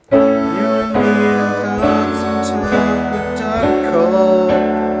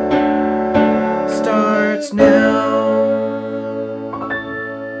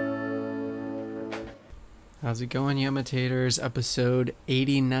Going Yamitators, episode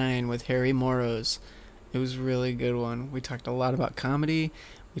 89 with Harry Moroz. It was a really good one. We talked a lot about comedy.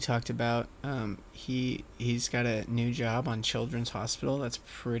 We talked about he's got a new job on Children's Hospital. That's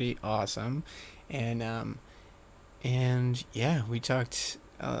pretty awesome. And yeah, we talked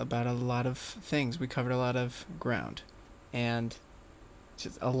about a lot of things. We covered a lot of ground. And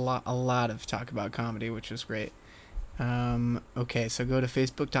just a lot of talk about comedy, which was great. Okay, so go to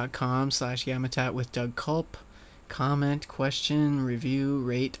facebook.com/Yamatat with Doug Culp. Comment, question, review,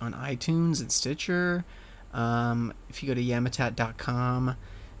 rate on iTunes and Stitcher. If you go to yamatat.com,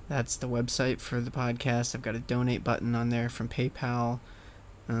 that's the website for the podcast. I've got a donate button on there from PayPal.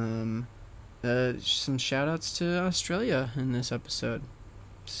 Some shout outs to Australia in this episode,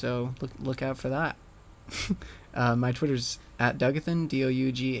 so look out for that. My Twitter's at Dougathan,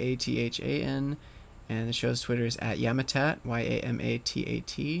 DOUGATHAN, and the show's Twitter is at Yamatat,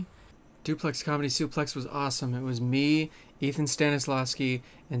 YAMATAT. Duplex Comedy Suplex was awesome. It was me, Ethan Stanislavski,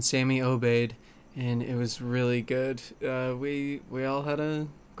 and Sammy Obaid, and it was really good. We all had a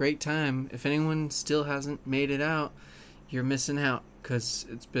great time. If anyone still hasn't made it out, you're missing out, because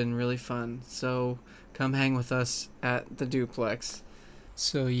it's been really fun. So come hang with us at the Duplex.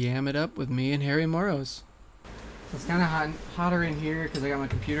 So yam it up with me and Harry Moroz. It's kind of hotter in here because I got my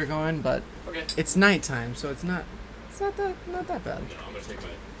computer going, but okay. It's nighttime, so it's not that bad. No, I'm gonna take my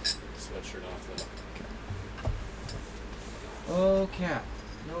sweatshirt off though. Oh cap!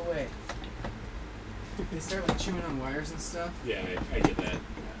 No way. They start like chewing on wires and stuff. Yeah, I get that.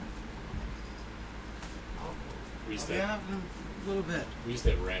 We used to a little bit. We used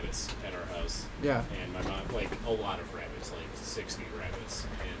to have rabbits at our house. Yeah. And my mom, like a lot of rabbits, like 60 rabbits,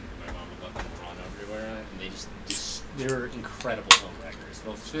 and my mom would let them run everywhere, and they just they're incredible homewreckers,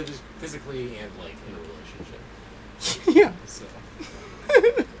 both physically and like in a relationship. Yeah. So.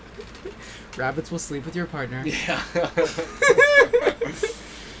 Rabbits will sleep with your partner. Yeah.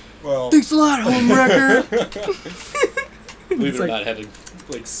 Well. Thanks a lot, homewrecker. Believe it or not, having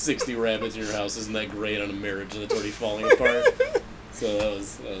like 60 rabbits in your house isn't that great on a marriage that's already falling apart. So that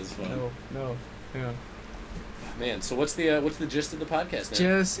was fun. No. Yeah. Man, so what's the gist of the podcast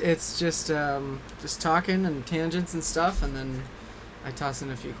now? It's just talking and tangents and stuff, and then I toss in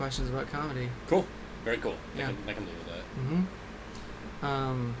a few questions about comedy. Cool. Very cool. Yeah. I can live with that.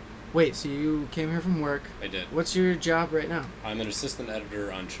 Mm-hmm. Wait, so you came here from work. I did. What's your job right now? I'm an assistant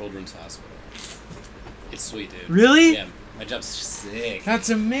editor on Children's Hospital. It's sweet, dude. Really? Yeah, my job's sick. That's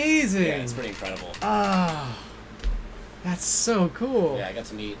amazing. Yeah, it's pretty incredible. Ah, that's so cool. Yeah, I got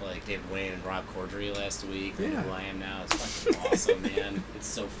to meet like David Wayne and Rob Corddry last week. They know Yeah. who I am now. It's fucking awesome, man. It's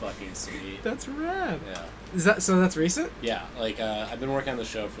so fucking sweet. That's rad. Yeah. So that's recent? Yeah, like I've been working on the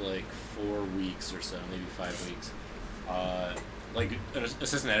show for like 4 weeks or so, maybe 5 weeks. Like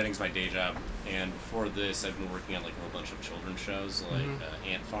assistant editing is my day job, and before this, I've been working on like a whole bunch of children's shows, like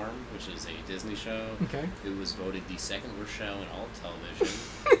Ant Farm, which is a Disney show. Okay. It was voted the second worst show in all of television,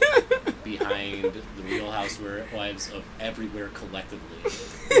 behind the Real Housewives of everywhere collectively.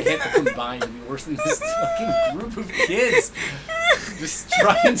 They had to combine to be worse than this fucking group of kids, just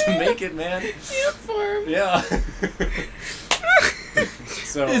trying to make it, man. Ant Farm. Yeah.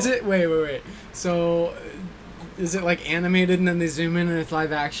 So. Is it? Wait. So. Is it like animated and then they zoom in and it's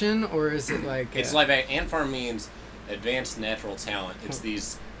live action, or is it like... It's live action. Ant Farm means advanced natural talent. It's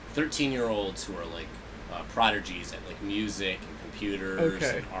these 13-year-olds who are like prodigies at like music and computers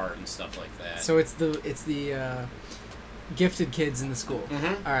and art and stuff like that. So it's the gifted kids in the school.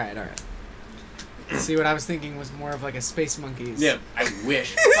 Mm-hmm. All right. See, what I was thinking was more of like a Space Monkeys. Yeah, I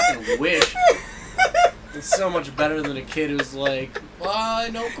wish. I fucking wish. It's so much better than a kid who's like, well, I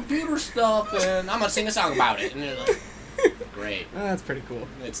know computer stuff, and I'm going to sing a song about it. And you're like, great. Oh, that's pretty cool.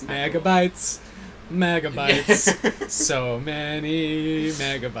 It's megabytes. So many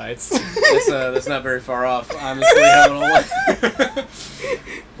megabytes. That's not very far off, honestly. How it'll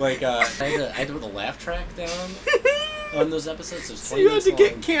like, I had to put the laugh track down on those episodes. So you had to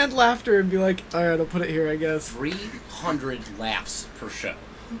get canned laughter and be like, all right, I'll put it here, I guess. 300 laughs per show.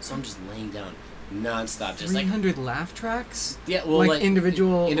 So I'm just laying down non-stop, just 300 laugh tracks? Yeah, well, like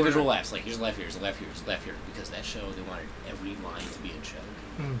individual laughs. Like here's a laugh here, here's a laugh here, here's a laugh here. Because that show, they wanted every line to be a joke.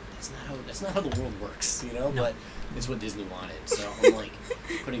 That's not how the world works, you know. No. But it's what Disney wanted. So I'm like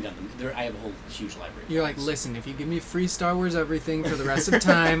putting down I have a whole huge library. You're like, listen, if you give me free Star Wars everything for the rest of the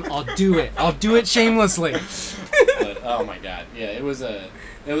time, I'll do it. I'll do it shamelessly. But oh my god, yeah, it was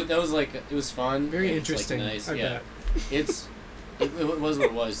fun. Very interesting. Like, nice, I yeah. bet. It was what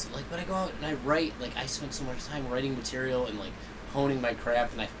it was. Like when I go out and I write, like I spend so much time writing material and like honing my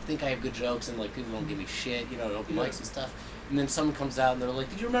craft, and I think I have good jokes, and like people don't give me shit, you know, at open mics and stuff. And then someone comes out and they're like,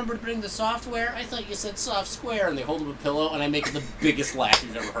 "Did you remember to bring the software? I thought you said soft square." And they hold up a pillow, and I make the biggest laugh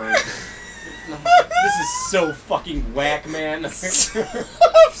you've ever heard. And I'm like, this is so fucking whack, man.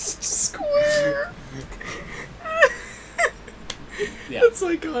 Soft square. Yeah. It's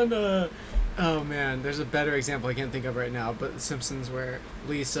like on oh man, there's a better example I can't think of right now, but The Simpsons, where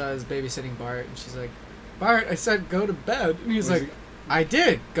Lisa is babysitting Bart and she's like, "Bart, I said go to bed," and he's like, "I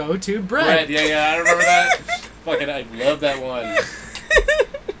did, go to bread." Yeah, I remember that. Fucking, I love that one.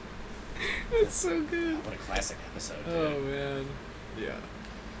 That's so good. What a classic episode, dude. Oh man. Yeah.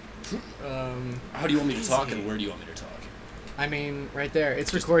 How do you want me to talk, and where do you want me to talk? I mean, right there.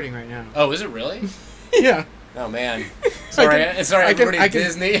 It's recording right now. Oh, is it really? Yeah. Oh man. Sorry, everybody.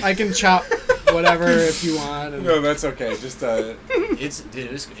 Disney. I can chop whatever if you want. And... No, that's okay. Just it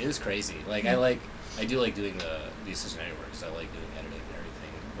is crazy. Like I do like doing the assistant editor work because I like doing editing and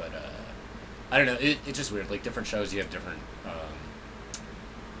everything. But I don't know. It's just weird. Like different shows, you have different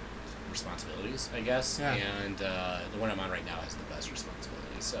responsibilities, I guess. Yeah. And the one I'm on right now has the best responsibility.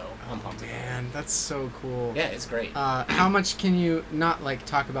 So I'm pumped. Man, that's so cool. Yeah, it's great. How much can you not like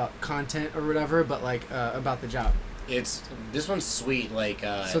talk about content or whatever, but like about the job? This one's sweet. Like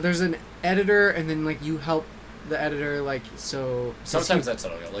so there's an editor, and then like you help the editor, like so. Sometimes that's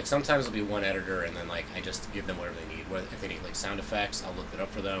how it'll go. Like sometimes it'll be one editor, and then like I just give them whatever they need. If they need like sound effects, I'll look it up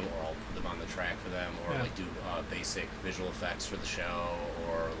for them, or I'll put them on the track for them, or like do basic visual effects for the show,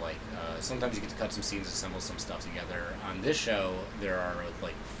 or like sometimes you get to cut some scenes, assemble some stuff together. On this show, there are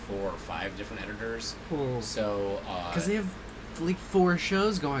like 4 or 5 different editors. Cool. So because they have like 4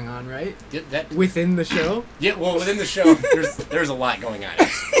 shows going on, right? That within the show. Yeah, well, within the show, there's a lot going on.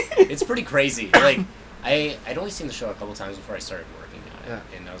 It's pretty crazy. Like I'd only seen the show a couple times before I started working on it,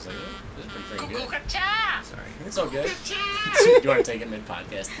 and I was like, this is pretty good. Sorry, it's all good. Do you want to take it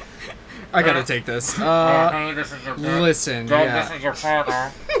mid-podcast? I gotta take this. Listen, yeah. This is your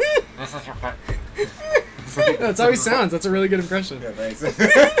father. This is your father. That's how he sounds. That's a really good impression. Yeah, thanks.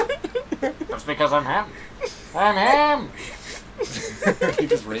 That's because I'm him. I'm him. He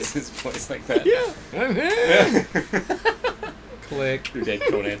just raised his voice like that. Yeah, I'm him. Click. Your dead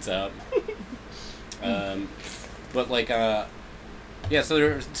Conan's out. But like, yeah, so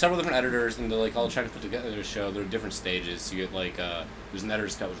there are several different editors, and they're like all trying to put together a show. There are different stages. So you get like, there's an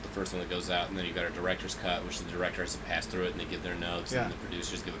editor's cut, which is the first one that goes out, and then you got a director's cut, which the director has to pass through it, and they give their notes, and the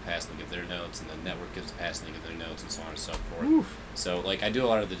producers give a pass, and they give their notes, and the network gives a pass, and they give their notes, and so on and so forth. Oof. So like, I do a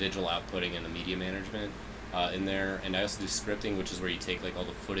lot of the digital outputting and the media management in there, and I also do scripting, which is where you take like all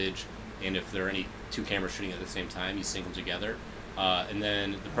the footage, and if there are any 2 cameras shooting at the same time, you sync them together. And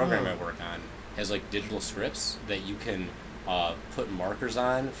then the program I work on has like digital scripts that you can put markers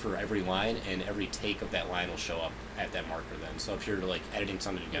on for every line, and every take of that line will show up at that marker then. So if you're like editing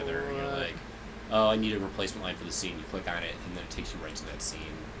something together and you're like, oh, I need a replacement line for the scene, you click on it, and then it takes you right to that scene,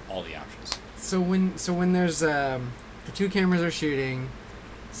 all the options. So when there's the 2 cameras are shooting,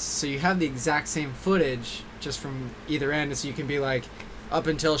 so you have the exact same footage just from either end, so you can be like, up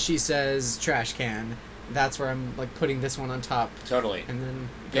until she says trash can, that's where I'm like putting this one on top. Totally. And then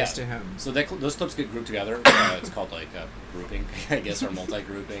goes to him. So those clips get grouped together. It's called like grouping, I guess, or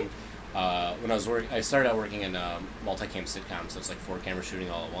multi-grouping. When I started out working in multi-cam sitcom, so it's like 4 cameras shooting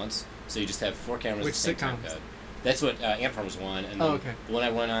all at once. So you just have 4 cameras Which at the same time. sitcoms? That's what Ant Farm was one, and then okay. The one I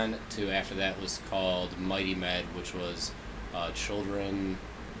went on to after that was called Mighty Med, which was children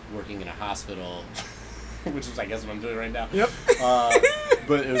working in a hospital. Which is, I guess, what I'm doing right now. Yep.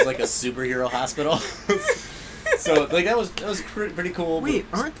 But it was like a superhero hospital. So, like, that was pretty cool. Wait,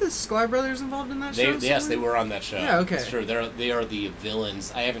 aren't the Sklar brothers involved in that show? Yes, they were on that show. Yeah, okay. It's true. They are the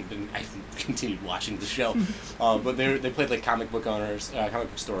villains. I haven't continued watching the show, but they played like comic book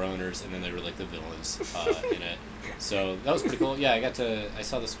store owners, and then they were like the villains in it. So that was pretty cool. Yeah, I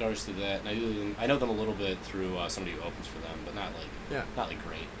saw the Skars through that, and I know them a little bit through somebody who opens for them, but not like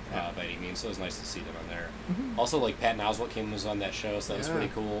great by any means. So it was nice to see them on there. Mm-hmm. Also, like Patton Oswalt was on that show, so that was pretty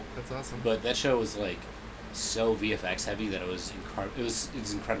cool. That's awesome. But that show was like so VFX heavy that it was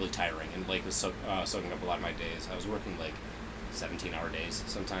incredibly tiring, and like was soaking up a lot of my days. I was working like 17-hour days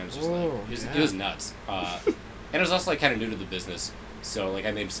sometimes. Just it was nuts. And it was also like kind of new to the business, so like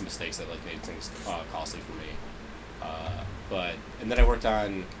I made some mistakes that like made things costly for me. And then I worked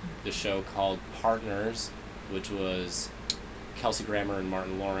on the show called Partners, which was Kelsey Grammer and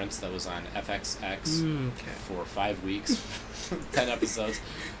Martin Lawrence that was on FXX Okay. for 5 weeks, 10 episodes.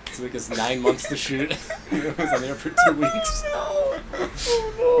 It took us 9 months to shoot. It was on there for 2 weeks.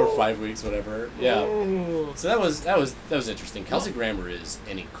 Or 5 weeks, whatever. Yeah. Oh. So that was interesting. Kelsey Grammer is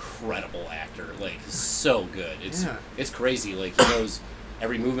an incredible actor. Like, so good. It's crazy. Like, he knows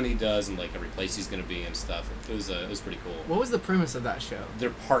every movement he does and like every place he's gonna be and stuff. It was pretty cool. What was the premise of that show?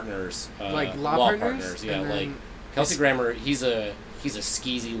 They're partners. Like law partners? Yeah. And Like Kelsey Grammer, he's a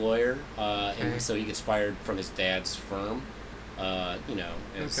skeezy lawyer, and so he gets fired from his dad's firm. As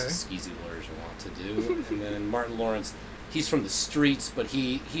skeezy lawyers want to do. And then Martin Lawrence, he's from the streets, but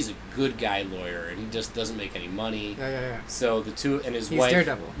he's a good guy lawyer, and he just doesn't make any money. Yeah. So the two, and his He's wife...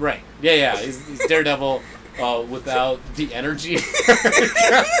 Daredevil. Right. Yeah. He's Daredevil without the energy. He's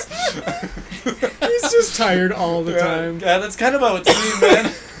just tired all the time. Yeah, that's kind of how it seemed,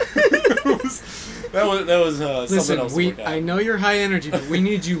 man. That was something Listen, else to look at. I know you're high energy, but we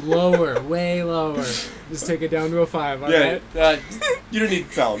need you lower, way lower. Just take it down to a 5, all right? You didn't need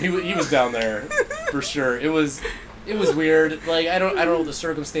to tell him. He was down there for sure. It was weird. Like I don't know what the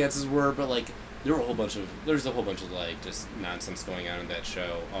circumstances were, but like there's a whole bunch of like just nonsense going on in that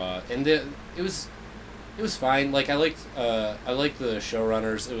show. And it was fine. Like I liked the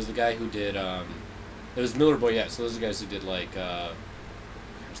showrunners. It was the guy who did it was Miller Boyette. So those are the guys who did like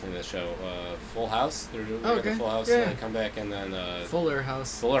what's the name of that show? Full House. They're doing okay. Full House. Yeah. Come back and then Fuller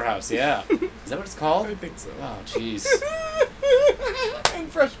House. Fuller House. Yeah. Is that what it's called? I think so. Oh jeez. And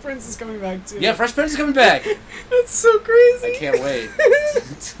Fresh Prince is coming back too. Yeah, Fresh Prince is coming back. That's so crazy. I can't wait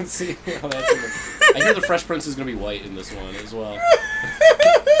to see how that's going to... I hear the Fresh Prince is going to be white in this one as well.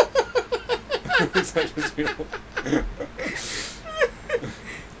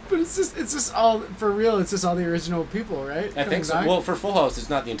 But it's just all, for real, it's just all the original people, right? I think so. Back? Well, for Full House, it's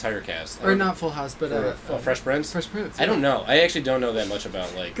not the entire cast. Or not Full House, but... Fresh Prince? Fresh Prince, I don't know. I actually don't know that much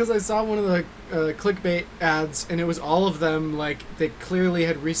about, like... Because I saw one of the clickbait ads, and it was all of them, like, they clearly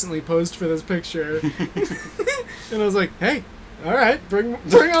had recently posed for this picture. And I was like, hey, all right, bring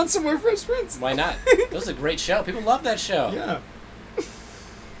on some more Fresh Prince. Why not? That was a great show. People love that show. Yeah.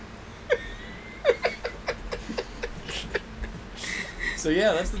 So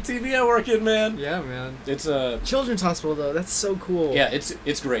yeah, that's the TV I work in, man. Yeah, man. It's a Children's Hospital, though. That's so cool. Yeah,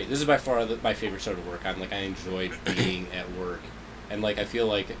 it's great. This is by far my favorite show to work on. Like I enjoy being at work, and like I feel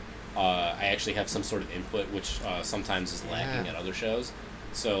like I actually have some sort of input, which sometimes is lacking at other shows.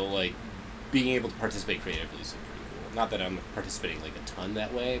 So like being able to participate creatively is pretty cool. Not that I'm participating like a ton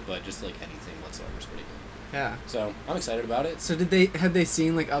that way, but just like anything whatsoever is pretty cool. Yeah. So I'm excited about it. So had they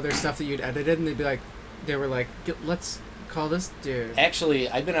seen like other stuff that you'd edited, and they were like, let's call this dude. Actually,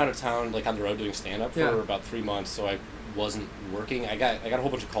 I've been out of town, like on the road doing stand-up for about 3 months, so I wasn't working. I got a whole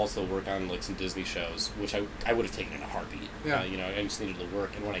bunch of calls to work on like some Disney shows, which I would have taken in a heartbeat. Yeah. I just needed to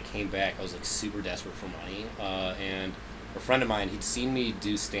work. And when I came back, I was like super desperate for money. And a friend of mine, he'd seen me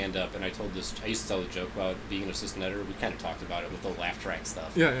do stand-up, and I used to tell the joke about being an assistant editor. We kind of talked about it with the laugh track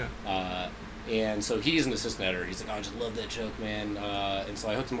stuff. Yeah. And so he's an assistant editor. He's like, oh, I just love that joke, man. And so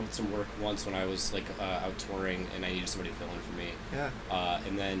I hooked him up with some work once when I was like out touring, and I needed somebody to fill in for me. Yeah.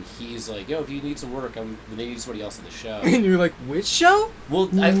 And then he's like, yo, if you need some work, they need somebody else at the show. And you're like, which show? Well,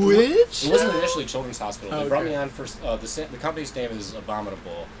 which? It wasn't initially Children's Hospital. Oh, They brought me on for the company's name is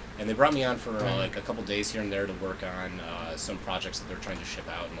Abominable, and they brought me on for like a couple days here and there to work on some projects that they're trying to ship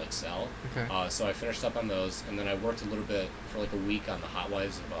out and like sell. Okay. So I finished up on those, and then I worked a little bit for like a week on the Hot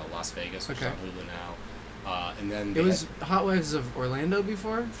Wives of Las Vegas, which is on Hulu now. And then it was Hot Wives of Orlando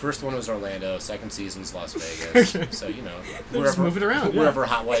before? First one was Orlando, second season's Las Vegas. Okay. So, just move it around, wherever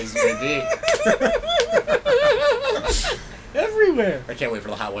Hot Wives may be. Everywhere. I can't wait for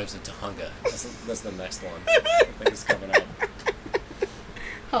the Hot Wives of Tahunga. That's the next one. I think it's coming up.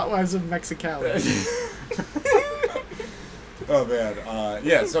 Hot Wives of Mexicali. Oh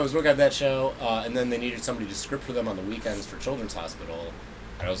man, so I was working on that show, and then they needed somebody to script for them on the weekends for Children's Hospital,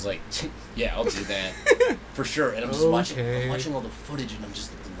 and I was like, yeah, I'll do that for sure. And I'm just watching all the footage, and I'm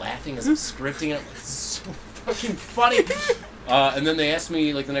just laughing as I'm scripting it. I'm like, it's so fucking funny. And then they asked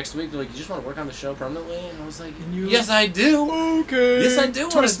me like the next week, they're like, you just want to work on the show permanently? And I was like, yes, I do. Okay. Yes, I do.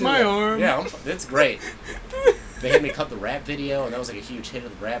 Twist my arm. Yeah, it's great. They had me cut the rap video, and that was like a huge hit at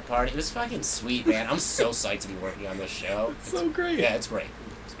the rap party. It was fucking sweet, man. I'm so psyched to be working on this show. It's so great. Yeah, it's great.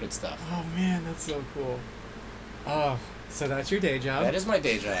 It's good stuff. Oh, man, that's so cool. Oh, so that's your day job. That is my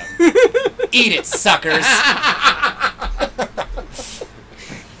day job. Eat it, suckers!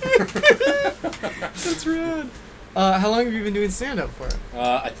 That's rad. How long have you been doing stand-up for?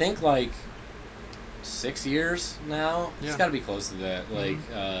 I think like 6 years now. Yeah. It's got to be close to that. Like,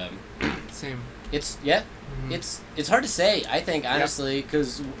 Same. It's it's hard to say. I think honestly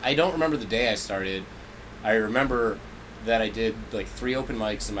because I don't remember the day I started. I remember that I did like 3 open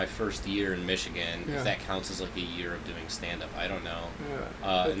mics in my first year in Michigan. Yeah. If that counts as like a year of doing stand up, I don't know.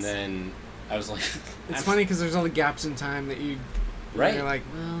 Yeah. And then I was like, It's funny because there's all the gaps in time that Right. You're like,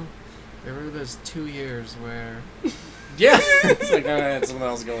 well, there were those 2 years where. Yeah. It's like I had something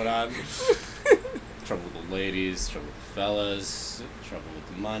else going on. Trouble with the ladies, trouble with the fellas, trouble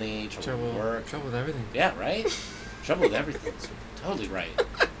with the money, trouble with work. Trouble with everything. Yeah, right? Trouble with everything. Totally right.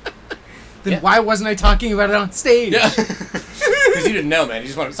 Then why wasn't I talking about it on stage? Yeah. Because you didn't know, man.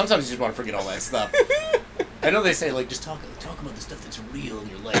 Sometimes you just want to forget all that stuff. I know they say, like, just talk about the stuff that's real in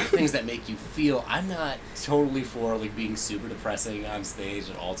your life, things that make you feel. I'm not totally for, like, being super depressing on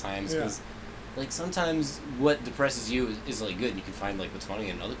stage at all times, because, like, sometimes what depresses you is, like, good, and you can find, like, what's funny,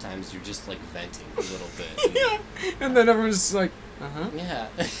 and other times you're just, like, venting a little bit. And then everyone's just like, uh-huh. Yeah.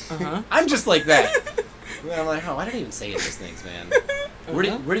 Uh-huh. I'm just like that. And I'm like, oh, I didn't even say those things, man.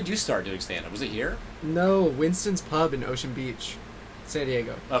 Where did you start doing stand-up? Was it here? No, Winston's Pub in Ocean Beach, San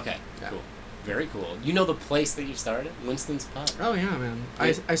Diego. Okay, Yeah. cool. Very cool. You know the place that you started? Winston's Pub. Oh, yeah, man.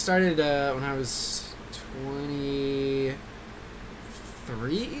 I started when I was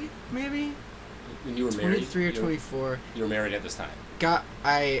 23, maybe? When you were married? 23 or 24. You were married at this time?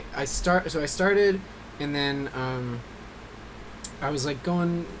 I started, and then I was like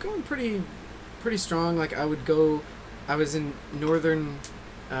going pretty strong. Like I was in northern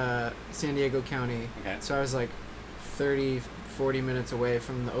San Diego County, Okay. so I was like 30-40 minutes away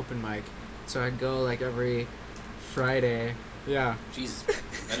from the open mic, so I'd go like every Friday. Yeah. Jesus,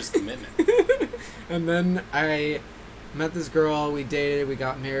 that is commitment. And then I met this girl, we dated, we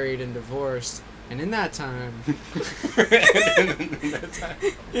got married and divorced, and in that time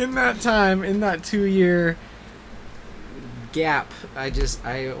in that 2-year gap,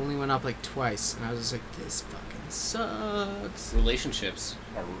 I only went up like twice, and I was just like, this fucking sucks. Relationships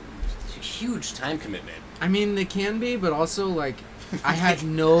are a huge time commitment. I mean, they can be, but also like I had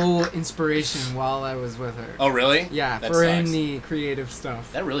no inspiration while I was with her. Oh, really? Yeah, That for sucks. any creative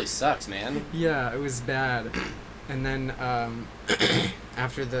stuff. That really sucks, man. Yeah, it was bad. And then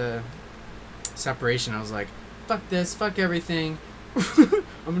after the separation, I was like, fuck this, fuck everything. I'm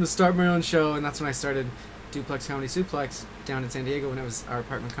gonna start my own show, and that's when I started Duplex Comedy Suplex down in San Diego when it was our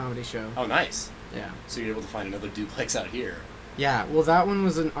apartment comedy show. Oh, nice. Yeah. So you're able to find another duplex out here. Yeah, well, that one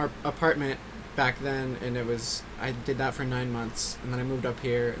was our apartment back then, and I did that for 9 months, and then I moved up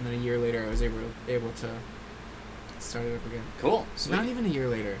here, and then a year later I was able to start it up again. Cool. Sweet. Not even a year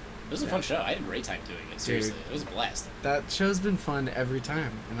later. It was a fun show. I had a great time doing it. Seriously. It was a blast. That show's been fun every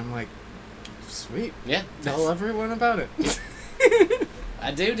time, and I'm like, sweet. Yeah. Tell everyone about it.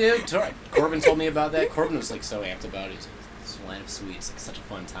 I do, dude. Corbin told me about that. Corbin was like so amped about it. He's like, this line of sweet. It's like such a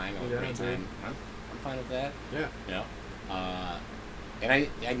fun time. I had a great dude. time. I'm fine with that. Yeah. You know? And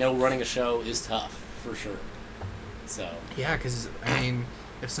I know running a show is tough, for sure. So. Yeah, because, I mean,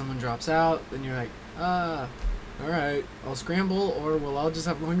 if someone drops out, then you're like, all right, I'll scramble, or we'll all just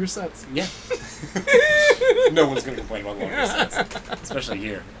have longer sets. Yeah. No one's going to complain about longer sets. Especially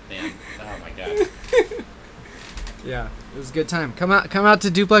here. Man. Oh, my God. Yeah, it was a good time. Come out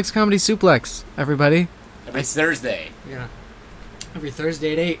to Duplex Comedy Suplex, everybody. Every Thursday. Yeah. Every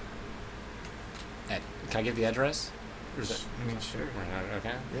Thursday at 8. Can I give the address? Or is it? I mean, sure.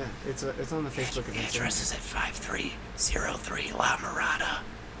 Okay. Yeah, it's on the Facebook The event. address is at 5303 La Mirada.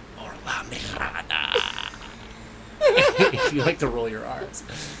 Or La Mirada. If you like to roll your R's.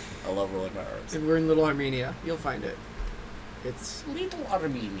 I love rolling my R's. And we're in Little Armenia. You'll find it. It's... Little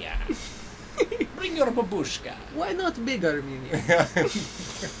Armenia. Bring your babushka. Why not Big Armenia?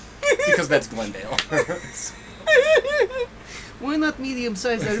 Because that's Glendale. Why not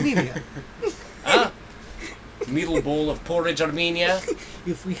medium-sized Armenia? Middle bowl of porridge Armenia.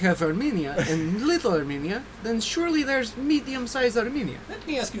 If we have Armenia and Little Armenia, then surely there's medium-sized Armenia. Let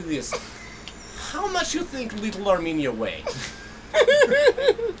me ask you this. How much you think Little Armenia weigh?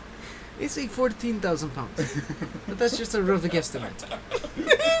 They say 14,000 pounds. But that's just a rough guesstimate.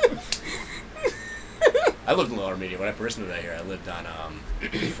 I lived in Little Armenia when I first moved out here. I lived on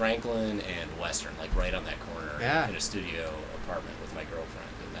Franklin and Western, like right on that corner, Yeah. in a studio apartment with my girlfriend,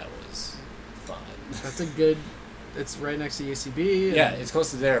 and that was fun. That's a good... It's right next to UCB. and- Yeah, it's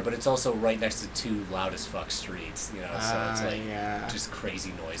close to there, but it's also right next to 2 loud as fuck streets, you know, so it's like yeah. just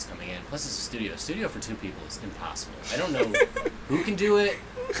crazy noise coming in. Plus it's a studio. Studio for 2 people is impossible. I don't know who can do it,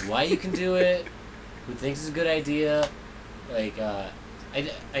 why you can do it, who thinks it's a good idea. Like,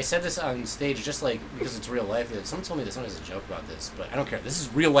 I said this on stage just like because it's real life. Someone told me this, someone has a joke about this, but I don't care. This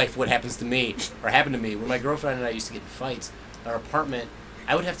is real life what happens to me, or happened to me. When my girlfriend and I used to get in fights, our apartment,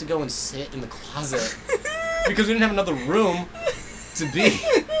 I would have to go and sit in the closet because we didn't have another room to be.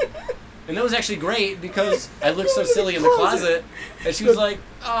 And that was actually great because I looked so silly in the closet, and she was like,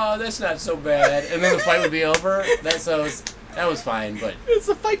 "Oh, that's not so bad." And then the fight would be over. That was fine, but It's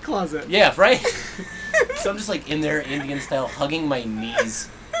a fight closet. yeah, right. So I'm just like in there, Indian style, hugging my knees.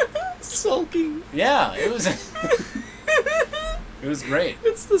 Sulking. Yeah, it was. It was great.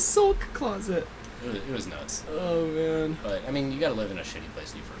 It's the sulk closet. It was nuts. Oh man. But I mean, you gotta live in a shitty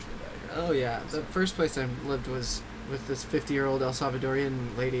place when you first move out here. Oh yeah. The first place I lived was with this 50-year-old El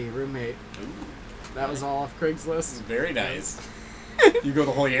Salvadorian lady roommate. Ooh, That was all off this is Craigslist. very nice. You go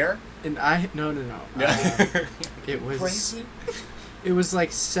the whole year? And no. Yeah. It was. Crazy. It was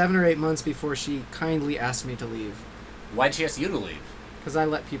like 7 or 8 months before she kindly asked me to leave, Why'd she ask you to leave? because I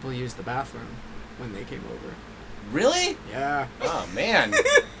let people use the bathroom when they came over. Really? Yeah. Oh man.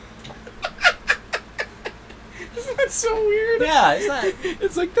 Isn't that so weird? Yeah, it's not.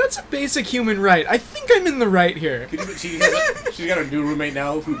 It's like, that's a basic human right. I think I'm in the right here. She's got a new roommate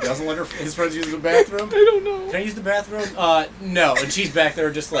now who doesn't let his friends use the bathroom. I don't know. Can I use the bathroom? No. And she's back there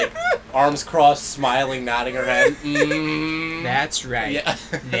just like arms crossed, smiling, nodding her head. That's right. Yeah.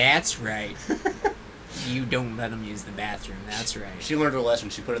 That's right. You don't let them use the bathroom. That's right. She learned her lesson.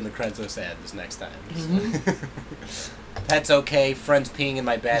 She put it in the Craigslist ad this next time. Pets okay, friends peeing in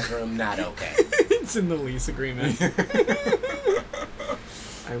my bathroom, not okay. It's in the lease agreement.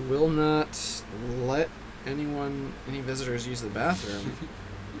 I will not let any visitors use the bathroom.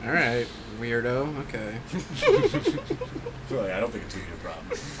 All right, weirdo. Okay. Really, I don't think it's too big a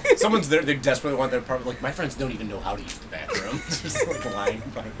problem. Someone's there, they desperately want their apartment. Like, my friends don't even know how to use the bathroom. Just like lying.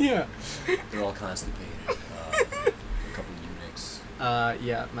 Yeah. They're all constipated. A couple eunuchs.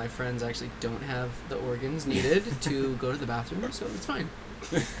 Yeah, my friends actually don't have the organs needed to go to the bathroom, so it's fine.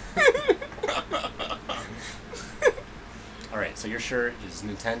 Alright, so your shirt is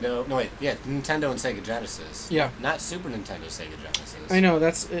Nintendo. No, wait, yeah, Nintendo and Sega Genesis. Yeah. Not Super Nintendo, Sega Genesis. I know,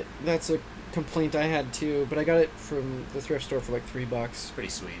 that's it. That's a complaint I had too, but I got it from the thrift store for like $3. It's pretty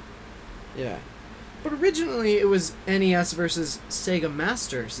sweet. Yeah. But originally it was NES versus Sega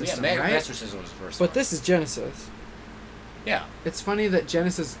Master System, Yeah, right? Master System was the first one. But this is Genesis. Yeah. It's funny that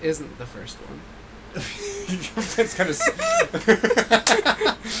Genesis isn't the first one. That's kind of.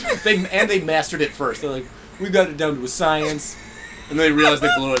 They mastered it first. They're like, we got it down to a science, and then they realized they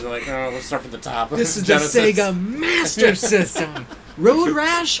blew it. And they're like, oh, let's start from the top. This is Genesis. the Sega Master System. Road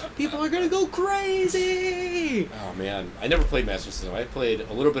Rash, people are gonna go crazy. Oh man, I never played Master System. I played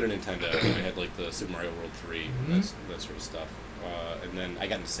a little bit of Nintendo. I had like the Super Mario World 3, that sort of stuff. And then I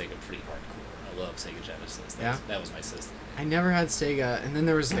got into Sega pretty hardcore. I love Sega Genesis. That was my system. I never had Sega, and then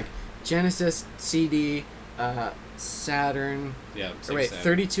there was like Genesis, CD, Saturn. Yeah. Or wait,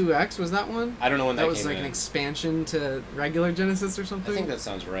 Saturn. 32X was that one? I don't know when that was came like in. an expansion to regular Genesis or I something. think that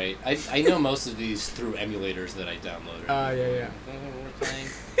sounds right. I know most of these through emulators that I downloaded. Yeah.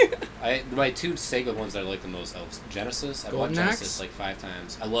 My two Sega ones that I like the most are Genesis. I bought Golden Genesis Axe? like 5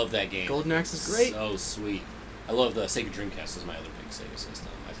 times. I love that game. Golden Axe is great. So sweet. I love the Sega Dreamcast is my other big Sega system.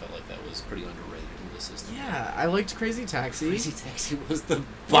 I felt like that was pretty underrated in the system. Yeah, I liked Crazy Taxi. Crazy Taxi was the It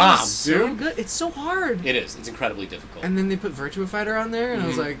bomb, was so dude. good. It's so hard. It is. It's incredibly difficult. And then they put Virtua Fighter on there, and I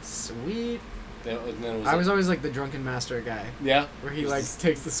was Mhm. like, sweet. And then it I was always like the drunken master guy, yeah. where he like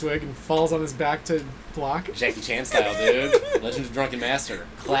takes the swig and falls on his back to block. Jackie Chan style, dude. Legend of Drunken Master.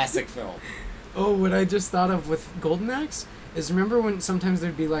 Classic film. Oh, what I just thought of with Golden Axe is, remember when sometimes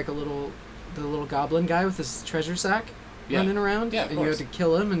there'd be like the little goblin guy with his treasure sack running around? Yeah, of and you had course. to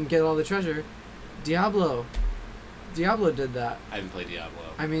kill him and get all the treasure. Diablo did that. I haven't played Diablo.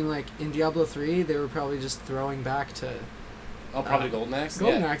 I mean, like, in Diablo 3, they were probably just throwing back to Oh, probably Golden Axe?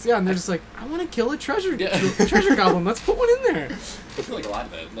 Golden Axe, yeah, and they're just like, I want to kill a treasure Yeah. treasure goblin, let's put one in there. I feel like a lot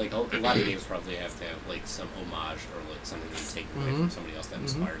of it, like a lot of games probably have to have like some homage or like something that you take away from somebody else that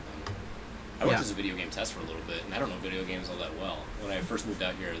inspired them. I worked as a video game tester for a little bit, and I don't know video games all that well. When I first moved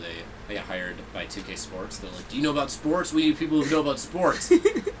out here, they got hired by 2K Sports. They're like, do you know about sports? We need people who know about sports. And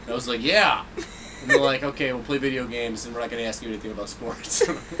I was like, yeah. And they're like, okay, we'll play video games, and we're not going to ask you anything about sports.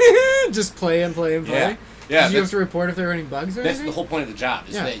 Just play and play and play. Yeah. Yeah, Did you have to report if there were any bugs or that's anything? the whole point of the job,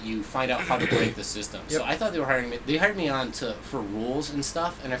 is Yeah. that you find out how to break the system. Yep. So I thought they were hiring me. They hired me on for rules and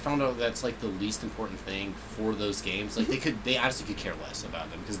stuff, and I found out that's like the least important thing for those games. Like they honestly could care less about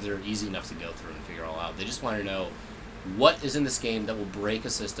them because they're easy enough to go through and figure all out. They just want to know what is in this game that will break a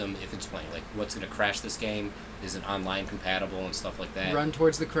system if it's playing. Like what's going to crash this game? Is it online compatible and stuff like that? Run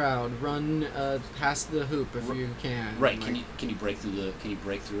towards the crowd. Run past the hoop if you can. Right? Like, Can you break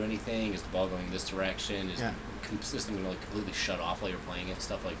through anything? Is the ball going this direction? Is Yeah. the system going to like completely shut off while you're playing it?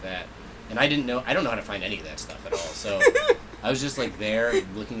 Stuff like that. And I don't know how to find any of that stuff at all. So I was just like there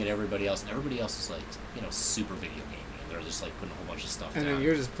looking at everybody else, and everybody else is like, you know, super video gaming, and they're just like putting a whole bunch of stuff And down. then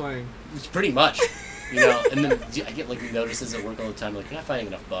you're just playing. Pretty much, you know. And then I get like notices at work all the time, like, you're not finding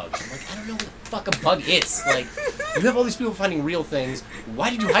enough bugs. I'm like, I don't know what the fuck a bug is. Like, you have all these people finding real things. Why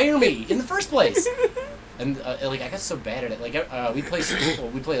did you hire me in the first place? And like I got so bad at it. Like we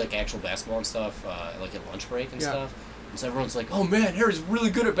play like actual basketball and stuff, like at lunch break and stuff. And so everyone's like, "Oh man, Harry's really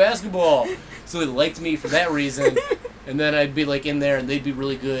good at basketball." So they liked me for that reason. And then I'd be like in there, and they'd be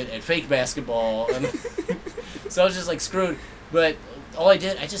really good at fake basketball. And so I was just like screwed. But all I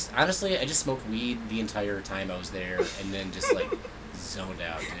did, I just smoked weed the entire time I was there, and then just like zoned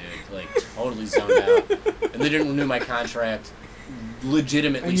out, dude. Like totally zoned out. And they didn't renew my contract.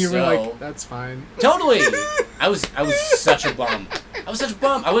 Legitimately And you so. were like, that's fine. Totally. I was such a bum. I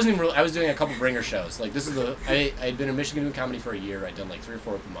wasn't even really, I was doing a couple bringer shows. Like this is I'd been in Michigan doing comedy for a year. I'd done like 3 or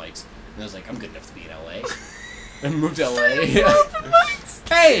 4 open mics, and I was like, I'm good enough to be in LA. And moved to LA.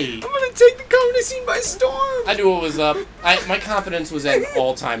 Hey! I'm gonna take the comedy scene by storm. I knew what was up. My confidence was at an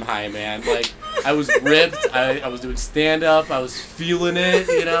all-time high, man. Like I was ripped. I was doing stand-up. I was feeling it,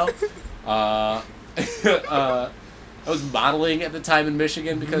 you know. I was modeling at the time in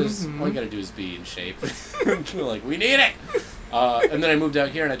Michigan because all you gotta do is be in shape. We're like, we need it! And then I moved out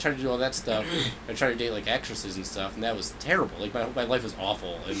here and I tried to do all that stuff. I tried to date like actresses and stuff, and that was terrible. Like my life was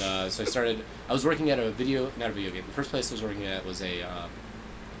awful. And so I was working at not a video game. The first place I was working at was a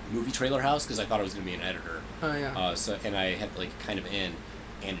movie trailer house because I thought I was gonna be an editor. Oh yeah. And I had like kind of in,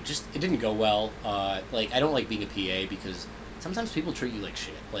 and it didn't go well. Like I don't like being a PA because sometimes people treat you like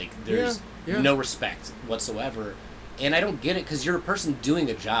shit. Like there's no respect whatsoever. And I don't get it because you're a person doing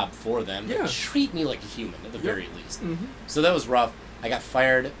a job for them. Yeah. Like, treat me like a human at the very least. Mm-hmm. So that was rough. I got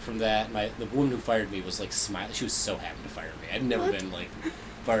fired from that. The woman who fired me was like smiling. She was so happy to fire me. I'd never been like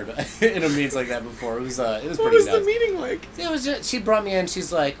fired in a meetings like that before. It was pretty nuts. What was the meeting like? It was just, she brought me in.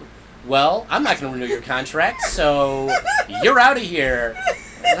 She's like, "Well, I'm not going to renew your contract, so you're out of here."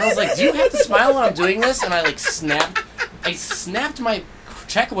 And I was like, "Do you have to smile when I'm doing this?" And I like snapped my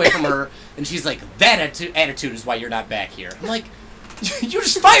check away from her, and she's like, "That attitude is why you're not back here." I'm like, "You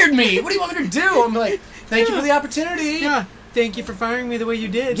just fired me. What do you want me to do?" I'm like, "Thank you for the opportunity." Yeah. Thank you for firing me the way you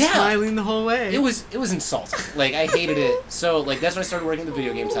did. Yeah. Smiling the whole way. It was insulting. Like I hated it. So like that's when I started working at the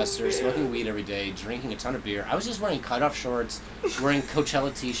video game tester, smoking weed every day, drinking a ton of beer. I was just wearing cutoff shorts, wearing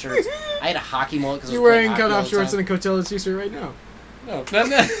Coachella t-shirts. I had a hockey mullet because You're wearing cutoff shorts and a Coachella t-shirt right now. No.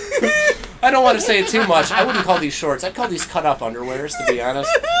 I don't want to say it too much. I wouldn't call these shorts. I'd call these cut-off underwears, to be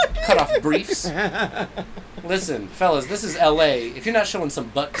honest. Cut-off briefs. Listen, fellas, this is L.A. If you're not showing some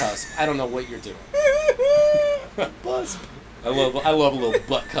butt cusp, I don't know what you're doing. Cusp. I love a little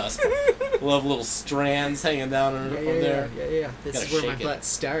butt cusp. I love little strands hanging down over there. Yeah. This Gotta is where my shake it. butt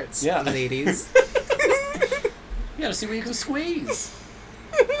starts, Yeah. ladies. You gotta see where you can squeeze.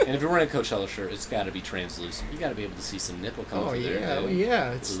 And if you're wearing a Coachella shirt, it's gotta be translucent. You gotta be able to see some nipple coming through there.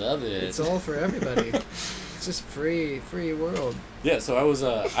 Yeah. Love it. It's all for everybody. It's just free world. Yeah, so I was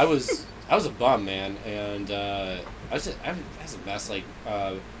a bum, man, and I was the best. Like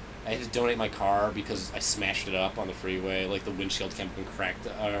I had to donate my car because I smashed it up on the freeway. Like the windshield came up and cracked,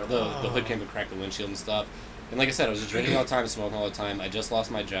 the hood came up and cracked the windshield and stuff. And like I said, I was just drinking all the time, smoking all the time. I just lost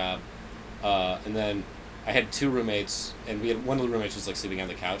my job, and then I had 2 roommates, and one of the roommates was like sleeping on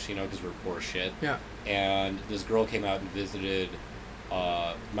the couch, you know, because we were poor as shit. Yeah. And this girl came out and visited.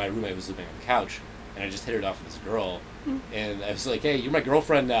 My roommate was sleeping on the couch, and I just hit it off with this girl. And I was like, "Hey, you're my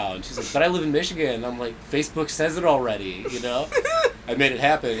girlfriend now." And she's like, "But I live in Michigan." And I'm like, "Facebook says it already, you know?" I made it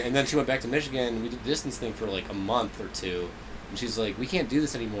happen. And then she went back to Michigan, and we did the distance thing for like a month or 2. And she's like, "We can't do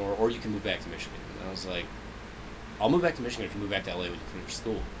this anymore, or you can move back to Michigan." And I was like, "I'll move back to Michigan if you move back to LA when you finish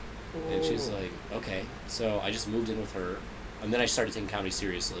school." And she's like, "Okay." So I just moved in with her, and then I started taking comedy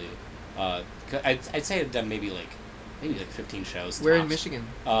seriously. I'd say I'd done maybe like 15 shows. Where in tops. Michigan?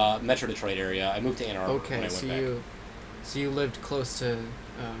 Metro Detroit area. I moved to Ann Arbor when I went back. So you lived close to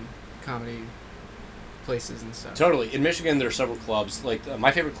comedy places and stuff. Totally. In Michigan, there are several clubs. Like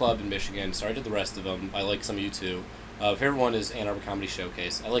my favorite club in Michigan. So I did the rest of them. I like some of you too. Favorite one is Ann Arbor Comedy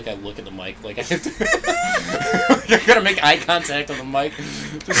Showcase. I look at the mic like I have to. I gotta make eye contact on the mic,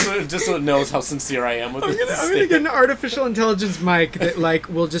 just so it knows how sincere I am with it. I'm gonna get an artificial intelligence mic that like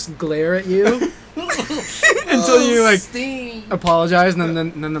will just glare at you until you like apologize, and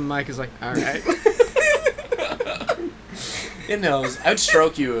then the mic is like, all right. It knows. I would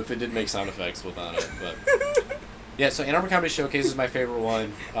stroke you if it didn't make sound effects without it, but yeah. So Ann Arbor Comedy Showcase is my favorite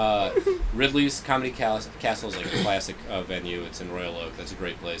one. Ridley's Comedy Castle is like a classic venue. It's in Royal Oak. That's a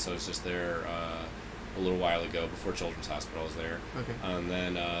great place. I was just there a little while ago before Children's Hospital was there. Okay. And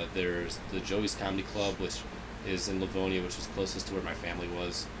then there's the Joey's Comedy Club, which is in Livonia, which is closest to where my family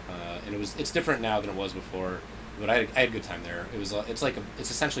was, and it's different now than it was before, but I had a good time there.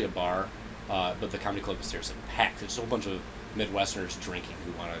 It's essentially a bar, but the comedy club upstairs is packed. There's a whole bunch of Midwesterners drinking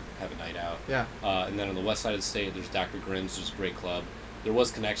who want to have a night out. Yeah. And then on the west side of the state, there's Dr. Grimm's, which is a great club. There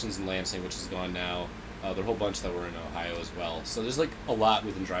was Connections in Lansing, which is gone now. There are a whole bunch that were in Ohio as well. So there's like a lot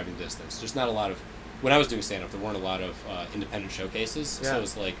within driving distance. There's not a lot of, when I was doing stand-up, there weren't a lot of independent showcases. Yeah. So it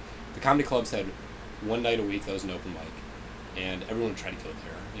was like, the comedy clubs had one night a week that was an open mic, and everyone would try to go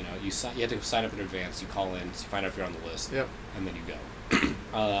there. You know, you had to sign up in advance. You call in, so you find out if you're on the list, Yep. and then you go.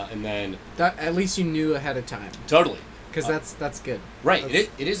 And then That at least you knew ahead of time. totally, Because that's good. right. That's-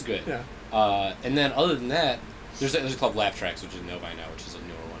 It is good. Yeah. And then other than that, there's a club, Laugh Tracks, which you know by now, which is a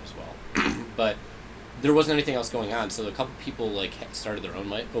newer one as well. But there wasn't anything else going on, so a couple people like started their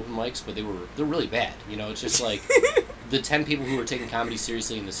own open mics, but they're really bad. You know, it's just like the 10 people who were taking comedy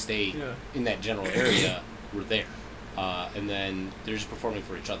seriously in the state, in that general area, were there. And then they're just performing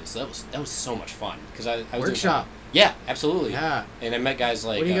for each other. So that was so much fun because I was Workshop. Yeah, absolutely. Yeah. And I met guys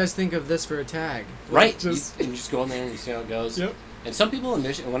like. What do you guys think of this for a tag? Right. Just... You just go in there and you see how it goes. Yep. And some people in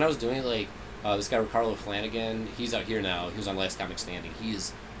Michigan, when I was doing it, like this guy Ricardo Flanagan, he's out here now. He was on Last Comic Standing. He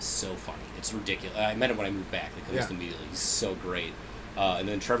is so funny. It's ridiculous. I met him when I moved back. Like almost immediately. He's so great. And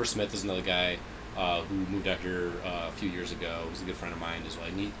then Trevor Smith is another guy who moved out here a few years ago. He's a good friend of mine as well.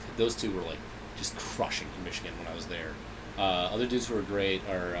 Those two were like just crushing in Michigan when I was there. Other dudes who are great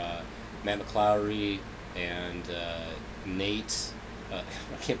are Matt McClowry and Nate. I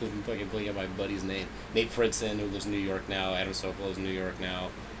can't believe I'm fucking blanking on my buddy's name. Nate Fritzen, who lives in New York now. Adam Sokol lives in New York now.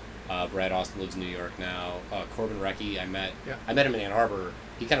 Brad Austin lives in New York now. Corbin Recchi, I met him in Ann Arbor.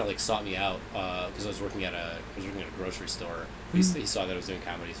 He kind of like sought me out because I was working at a grocery store. He saw that I was doing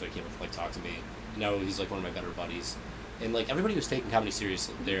comedy, so he came like talk to me. Now he's like one of my better buddies. And like everybody who's taking comedy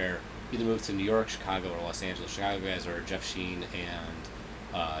seriously there either moved to New York, Chicago, or Los Angeles. Chicago guys are Jeff Sheen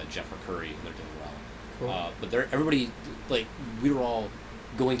and Jeff McCurry, and they're doing well. Cool. But everybody, like, we were all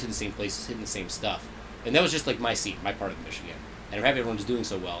going to the same places, hitting the same stuff. And that was just like my scene, my part of Michigan. And I'm happy everyone was doing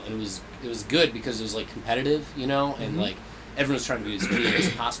so well. And it was good because it was like competitive, you know, and like everyone's trying to be as creative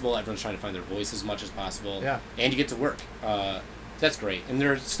as possible. Everyone's trying to find their voice as much as possible. Yeah. And you get to work. That's great. And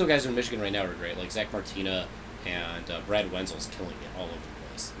there are still guys in Michigan right now who are great, like Zach Martina and Brad Wenzel's killing it all over the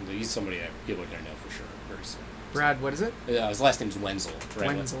place. And he's somebody that people are going to know for sure very soon. Brad, what is it? His last name's Wenzel.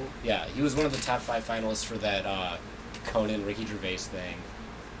 Wenzel. Yeah, he was one of the top 5 finalists for that Conan, Ricky Gervais thing.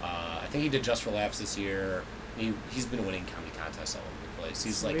 I think he did Just for Laughs this year. He's been winning comedy contests all over the place.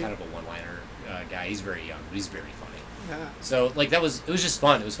 He's like kind of a one-liner guy. He's very young, but he's very funny. Yeah. So like it was just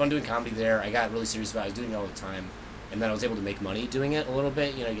fun. It was fun doing comedy there. I got really serious about it. I was doing it all the time. And then I was able to make money doing it a little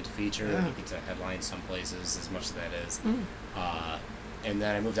bit. You know, you get to feature, you get to headline some places, as much as that is. And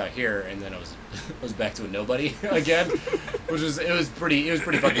then I moved out here, and then I was back to a nobody again, which was it was pretty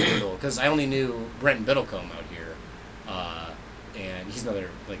fucking brutal because I only knew Brenton Biddlecombe out here, and he's another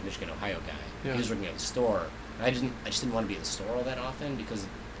like Michigan, Ohio guy. Yeah. He was working at the store, and I just didn't want to be at the store all that often because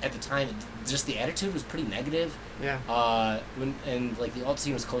at the time just the attitude was pretty negative. Yeah. And like the alt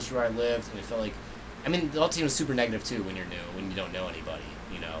scene was close to where I lived, and it felt like. I mean, the alt team was super negative too when you're new, when you don't know anybody,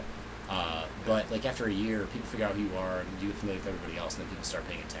 you know. But like after a year, people figure out who you are and you get familiar with everybody else, and then people start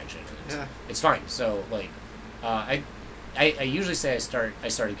paying attention. And it's fine. So like, I usually say I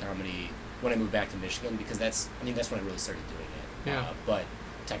started comedy when I moved back to Michigan because that's when I really started doing it. Yeah. But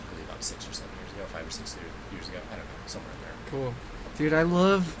technically about 6 or 7 years ago, 5 or 6 years ago, I don't know, somewhere in there. Cool, dude.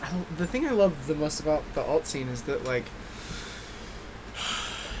 The thing I love the most about the alt scene is that like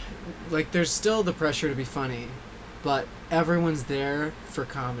there's still the pressure to be funny, but everyone's there for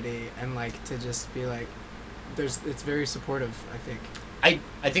comedy and like to just be like it's very supportive, I think.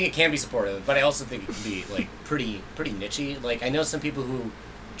 I think it can be supportive, but I also think it can be like pretty nichey. Like I know some people who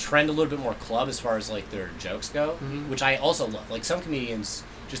trend a little bit more club as far as like their jokes go, which I also love. Like some comedians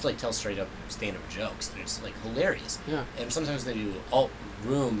just like tell straight up stand up jokes and it's like hilarious. Yeah. And sometimes they do alt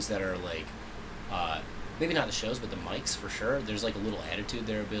rooms that are like maybe not the shows, but the mics for sure. There's like a little attitude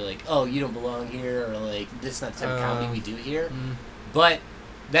there. It'll be like, oh, you don't belong here, or like, this is not the type of comedy we do here. But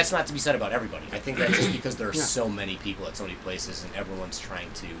that's not to be said about everybody. I think that's just because there are so many people at so many places, and everyone's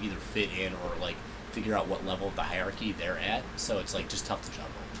trying to either fit in or like figure out what level of the hierarchy they're at. So it's like just tough to juggle.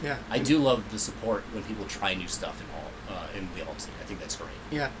 Yeah. I do love the support when people try new stuff in the alt scene. I think that's great.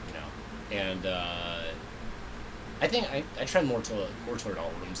 Yeah. You know, and I think I trend more toward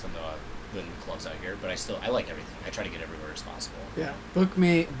alt rooms than the clubs out here, but I like everything. I try to get everywhere as possible. Yeah. Book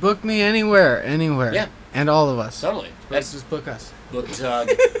me anywhere. Yeah. And all of us. Totally. Let's just book us. Book Doug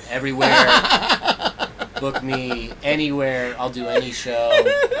everywhere. Book me anywhere. I'll do any show.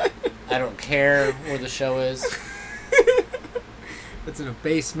 I don't care where the show is. It's in a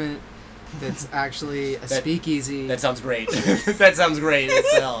basement. That's actually a speakeasy. That sounds great. That sounds great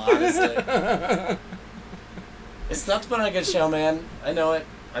as hell, honestly. It's not to put on a good show, man. I know it.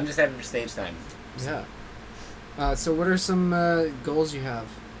 I'm just happy for stage time. Yeah. So what are some goals you have?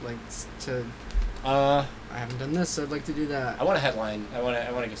 Like to... I haven't done this, so I'd like to do that. I want a headline. I want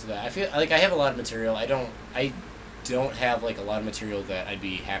to get to that. I feel like I have a lot of material. I don't have like a lot of material that I'd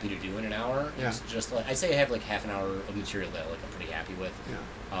be happy to do in an hour. Yeah. It's just like I'd say I have like half an hour of material that like I'm pretty happy with. Yeah.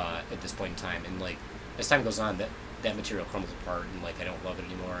 At this point in time, and like as time goes on, that material crumbles apart, and like I don't love it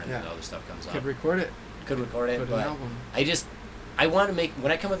anymore, and then other stuff comes up. Could record it. Could record it, Put but an album. I want to make,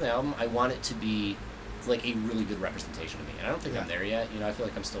 when I come with an album, I want it to be like a really good representation of me, and I don't think I'm there yet. You know, I feel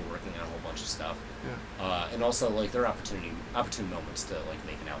like I'm still working on a whole bunch of stuff. Yeah. And also like there are opportune moments to like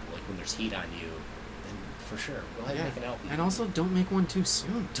make an album. Like when there's heat on you, then for sure go ahead and make an album. And also don't make one too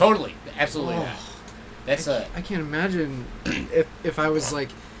soon. Totally, absolutely not. That's I can't imagine if I was like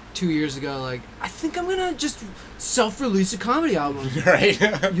 2 years ago, like I think I'm gonna just self-release a comedy album, right?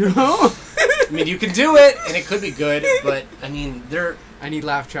 You know. I mean, you can do it, and it could be good, but I mean, I need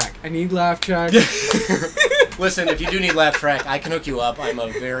laugh track. Listen, if you do need laugh track, I can hook you up. I'm a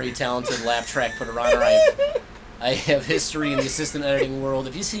very talented laugh track putter-oner. I have history in the assistant editing world.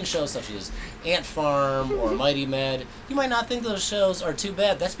 If you've seen shows such as Ant Farm or Mighty Med, you might not think those shows are too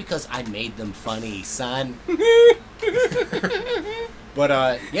bad. That's because I made them funny, son.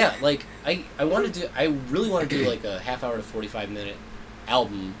 But yeah, like I really want to do like a half hour to 45-minute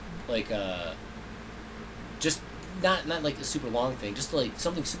album, like just not like a super long thing, just like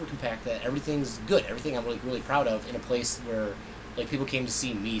something super compact that everything's good, everything I'm really proud of, in a place where like people came to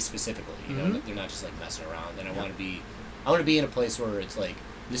see me specifically, you know, they're not just like messing around. And I want to be in a place where it's like,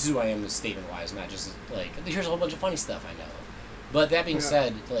 this is who I am statement wise, not just like here's a whole bunch of funny stuff I know of. But that being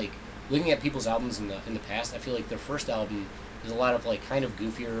said, like looking at people's albums in the past, I feel like their first album is a lot of like kind of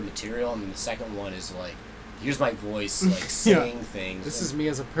goofier material, and then the second one is like, here's my voice, like saying things. This is me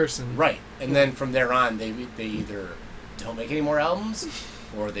as a person. Right. And then from there on, they either don't make any more albums,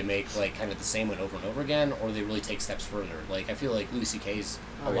 or they make like kind of the same one over and over again, or they really take steps further. Like I feel like Louis C.K.'s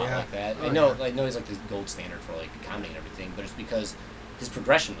a lot like that. I know he's like the gold standard for like comedy and everything, but it's because his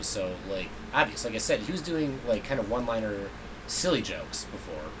progression was so like obvious. Like I said, he was doing like kind of one-liner silly jokes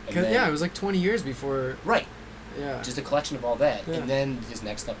before. And then, it was like 20 years before. Right. Yeah. Just a collection of all that. Yeah. And then his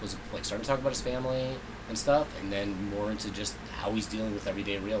next step was like starting to talk about his family and stuff, and then more into just how he's dealing with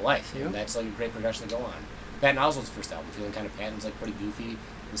everyday real life. Yeah. And that's like a great progression to go on. Patton Oswalt's first album, Feeling Kind of Patton's like pretty goofy.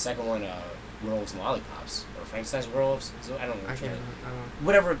 The second one, Werewolves and Lollipops, or Frankenstein's Werewolves. So I don't know.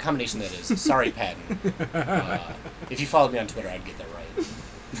 Whatever combination that is. Sorry, Patton. If you followed me on Twitter, I'd get that right.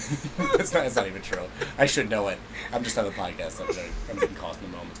 That's not even true. I should know it. I'm just on the podcast. I'm getting caught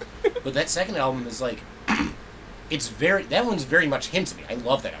in the moment. But that second album is like, that one's very much him to me. I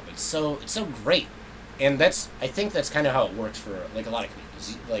love that album. It's so great. And I think that's kind of how it works for like a lot of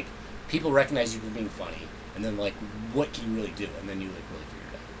comedians. Like, people recognize you for being funny, and then like, what can you really do? And then you like really figure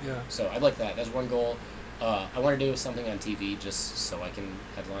it out. Yeah. So I like that. That's one goal. I want to do something on TV just so I can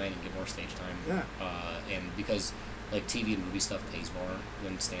headline and get more stage time. Yeah. And because like TV and movie stuff pays more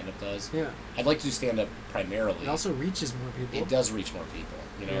than stand-up does. Yeah. I'd like to do stand-up primarily. It also reaches more people. It does reach more people,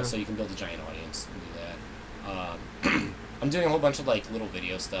 you know, so you can build a giant audience and do that. I'm doing a whole bunch of like little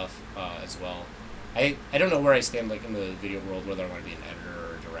video stuff as well. I don't know where I stand like in the video world, whether I want to be an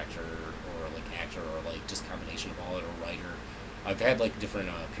editor or director or like actor or like just combination of all it, or writer. I've had like different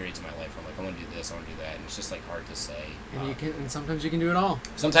periods in my life where I'm like, I want to do this, I want to do that, and it's just like hard to say. And sometimes you can do it all.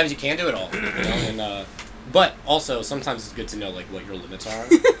 Sometimes you can do it all, you know, and but also sometimes it's good to know like what your limits are.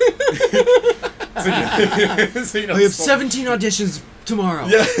 So you know, we have 17 auditions tomorrow.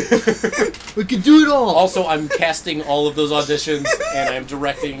 Yeah. We can do it all. Also, I'm casting all of those auditions, and I'm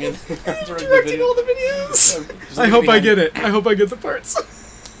directing it. Directing all the videos. I hope I get it. I hope I get the parts.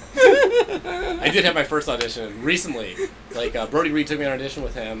 I did have my first audition recently. Like Brody Reed took me on an audition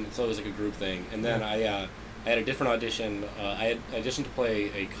with him, so it was like a group thing. And then I had a different audition. I had auditioned to play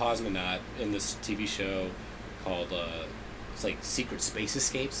a cosmonaut in this TV show called it's like Secret Space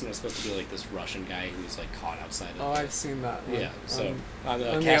Escapes, and it was supposed to be like this Russian guy who's like caught outside of. Oh, I've seen that one. Yeah, so on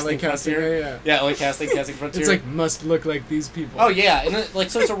the on casting frontier. Yeah, like casting frontier. It's like must look like these people. Oh yeah, and like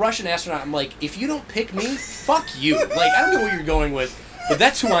so it's a Russian astronaut. I'm like, if you don't pick me, fuck you. Like I don't know what you're going with, but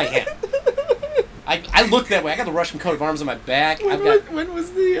that's who I am. I look that way. I got the Russian coat of arms on my back. When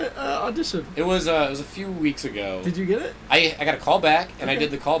was the audition? It was a few weeks ago. Did you get it? I got a call back, and I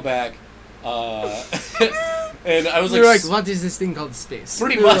did the call back. And I was You're like, what is this thing called space?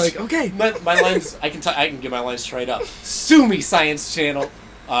 Pretty much. Like, okay. My lines, I can get my lines straight up. Sue me, Science Channel.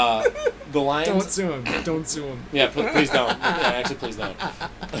 The lines. Don't sue him. Don't sue him. Yeah, please don't. Yeah, actually, please don't.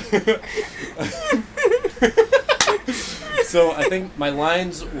 So I think my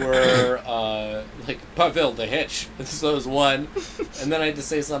lines were like Pavel the hitch. So it was one, and then I had to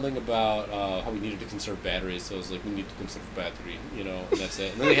say something about how we needed to conserve batteries. So it was like we need to conserve battery, and that's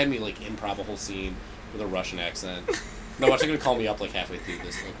it. And then they had me like improv a whole scene with a Russian accent. No, watch, they're gonna call me up like halfway through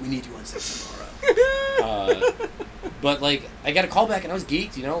this. Like, we need you on set tomorrow. But like I got a call back and I was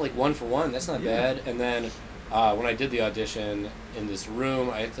geeked, like 1 for 1. That's not bad. And then when I did the audition in this room,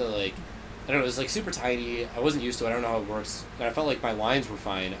 I had to like, I don't know, it was like super tiny. I wasn't used to it. I don't know how it works. And I felt like my lines were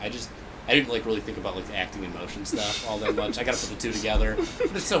fine. I didn't like really think about like the acting and motion stuff all that much. I got to put the two together,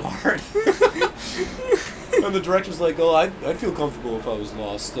 but it's so hard. And the director's like, "Oh, I'd feel comfortable if I was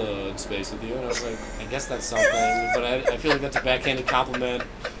lost in space with you." And I was like, "I guess that's something," but I feel like that's a backhanded compliment.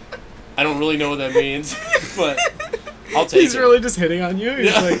 I don't really know what that means, but I'll take it. He's really just hitting on you.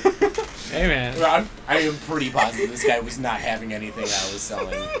 He's like, "Hey, man." I am pretty positive this guy was not having anything I was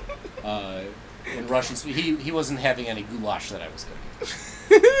selling in Russian. He wasn't having any goulash that I was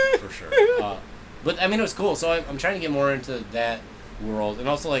cooking, for sure. But I mean, it was cool. So I'm trying to get more into that world, and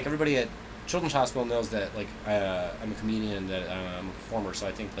also like everybody at Children's Hospital knows that like I'm a comedian and that I'm a performer. So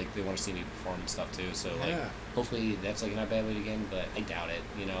I think like they want to see me perform and stuff too. So like hopefully that's like not a bad way to get in, but I doubt it.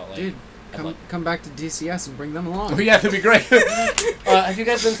 Like, dude. Come back to DCS and bring them along. Oh yeah, that'd be great. Have you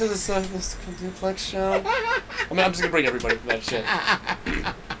guys been to this Duplex show? I mean, I'm just gonna bring everybody for that shit.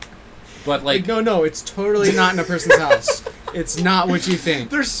 But like, no, it's totally not in a person's house. It's not what you think.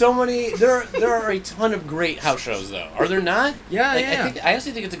 There's so many. There are a ton of great house shows though. Are there not? Yeah, I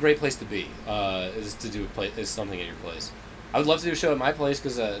honestly think it's a great place to be. Is to do is something at your place. I would love to do a show at my place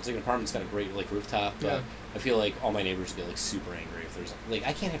because it's like an apartment. It's got a great like rooftop. But I feel like all my neighbors get like super angry if there's like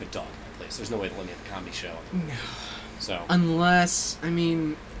I can't have a dog in my place. There's no way to let me have a comedy show. No. So unless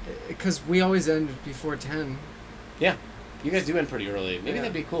because we always end before 10. Yeah. You guys do end pretty early. Maybe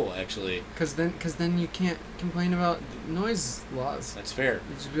that'd be cool, actually. Because then you can't complain about noise laws. That's fair.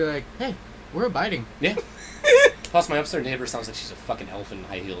 You just be like, hey, we're abiding. Yeah. Plus, my upstairs neighbor sounds like she's a fucking elf in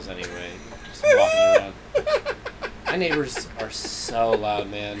high heels anyway. Just walking around. My neighbors are so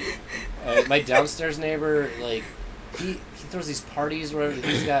loud, man. My downstairs neighbor, like, he throws these parties where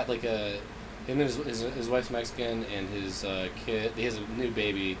he's got, like, him and his wife's Mexican and his kid. He has a new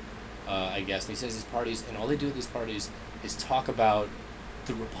baby, I guess. And he says these parties, and all they do at these parties is talk about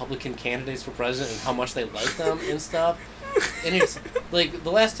the Republican candidates for president and how much they like them and stuff. And it's like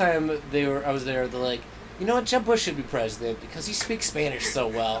the last time I was there, they're like, you know what, Jeb Bush should be president because he speaks Spanish so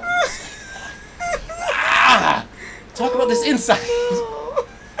well. Talk about this inside.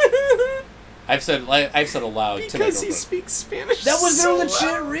 I've said aloud because to my girlfriend. He speaks Spanish. That was so their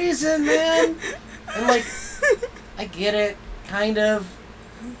legit reason, man. And like, I get it, kind of.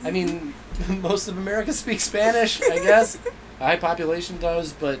 I mean, most of America speaks Spanish, I guess. A high population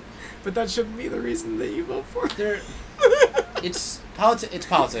does, but that shouldn't be the reason that you vote for. It's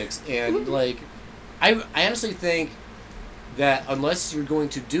politics, and like, I honestly think that unless you're going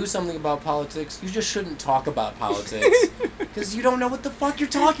to do something about politics, you just shouldn't talk about politics because you don't know what the fuck you're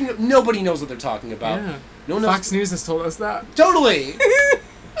talking about. Nobody knows what they're talking about. Yeah. No one knows. Fox News has told us that. Totally.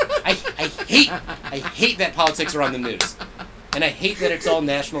 I hate that politics are on the news. And I hate that it's all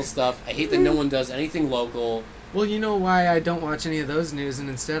national stuff. I hate that no one does anything local. Well, you know why I don't watch any of those news, and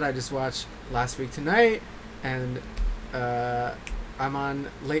instead I just watch Last Week Tonight, and I'm on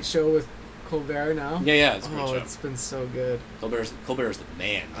Late Show with Colbert now. Yeah, it's a great show. It's been so good. Colbert's the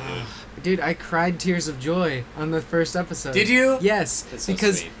man, dude. Dude, I cried tears of joy on the first episode. Did you? Yes, That's so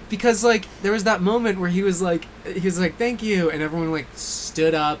sweet. because like there was that moment where he was like thank you, and everyone like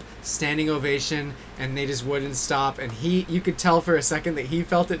stood up, standing ovation, and they just wouldn't stop, and you could tell for a second that he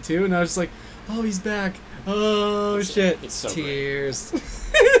felt it too, and I was just like, oh, he's back. Oh shit. It's so tears.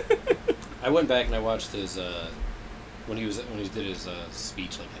 I went back and I watched his when he did his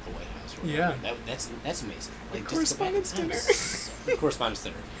speech like at the White House. Or Yeah. That's amazing. Like Correspondence dinner. Correspondence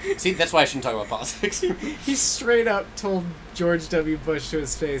dinner. See, that's why I shouldn't talk about politics. He straight up told George W. Bush to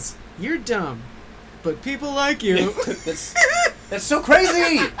his face, "You're dumb, but people like you." That's so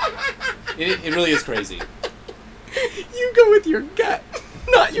crazy. It really is crazy. You go with your gut,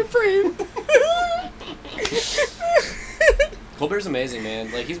 not your brain. Colbert's amazing,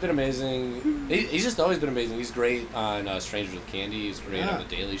 man. Like, he's been amazing. He's just always been amazing. He's great on Strangers with Candy. He's great on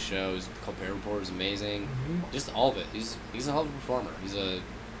The Daily Show. His Colbert Report is amazing. Mm-hmm. Just all of it. He's a hell of a performer. He's a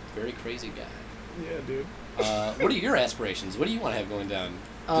very crazy guy. Yeah, dude. What are your aspirations? What do you want to have going down?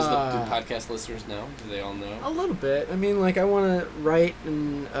 Do podcast listeners know? Do they all know? A little bit. I mean, like, I want to write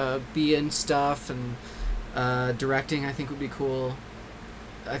and be in stuff, and directing I think would be cool.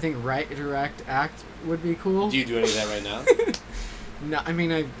 I think write, direct, act would be cool. Do you do any of that right now? No, I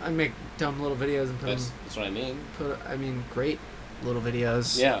mean I make dumb little videos and put That's them. what I mean. Great little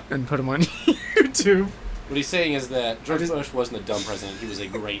videos. Yeah. And put them on YouTube. What he's saying is that George Bush wasn't a dumb president. He was a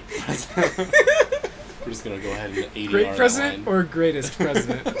great president. We're just gonna go ahead and ADR Great president that line. or greatest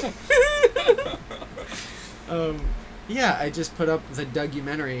president? Yeah, I just put up the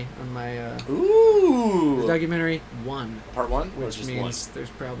documentary on my Ooh. the documentary 1, Part 1, or which just means there's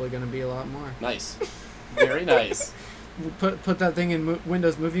probably going to be a lot more. one? Nice. Very nice. Put that thing in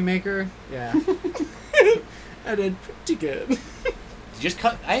Windows Movie Maker. Yeah. I did pretty good. Just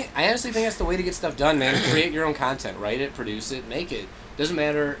cut. I honestly think that's the way to get stuff done, man. Create your own content, write it, produce it, make it. Doesn't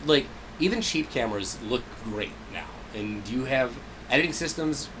matter. Like, even cheap cameras look great now, and you have editing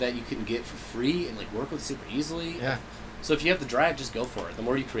systems that you can get for free and like work with super easily. Yeah. So if you have the drive, just go for it. The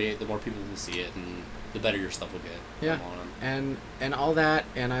more you create, the more people will see it, and the better your stuff will get. Yeah. And all that,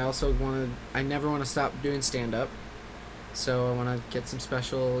 and I also I never want to stop doing stand up. So I want to get some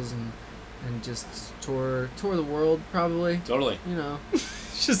specials and just tour the world probably. Totally. You know,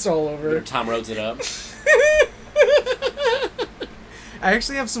 just all over. Tom Rhodes it up. I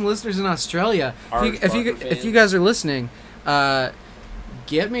actually have some listeners in Australia. Art If you guys are listening,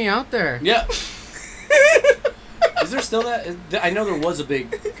 get me out there. Yeah. Is there still that? I know there was a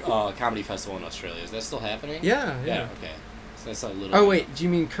big comedy festival in Australia. Is that still happening? Yeah. Okay. So that's a little. Oh wait, do you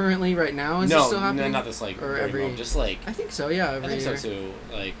mean currently right now? Is no, it still happening? No, not this like or very every. moment, just like. I think so. Yeah, every I think year. so too.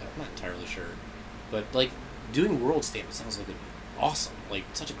 Like, I'm not entirely sure, but like doing world stand sounds like it'd be awesome. Like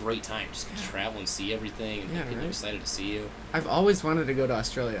such a great time. Just get to travel and see everything, and people are excited to see you. I've always wanted to go to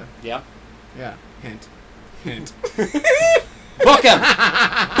Australia. Yeah. Yeah. Hint. Book him.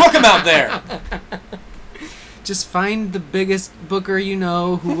 Book him out there. Just find the biggest booker you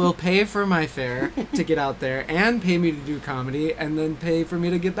know who will pay for my fare to get out there and pay me to do comedy and then pay for me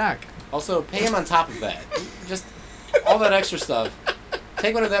to get back. Also, pay him on top of that. Just all that extra stuff.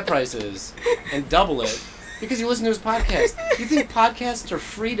 Take whatever that price is and double it because you listen to his podcast. You think podcasts are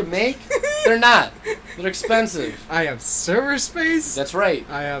free to make? They're not. They're expensive. I have server space. That's right.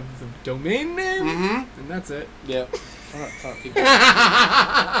 I have the domain name. Mm-hmm. And that's it. Yeah.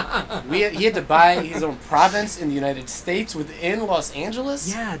 He had to buy his own province in the United States within Los Angeles?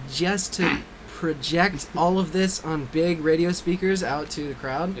 Yeah, just to project all of this on big radio speakers out to the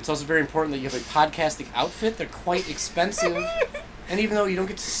crowd. It's also very important that you have a podcasting outfit. They're quite expensive. And even though you don't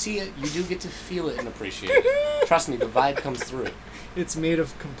get to see it, you do get to feel it and appreciate it. Trust me, the vibe comes through. It's made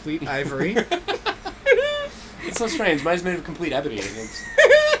of complete ivory. It's so strange. Mine's made of complete ebony.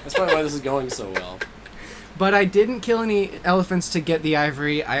 That's probably why this is going so well. But I didn't kill any elephants to get the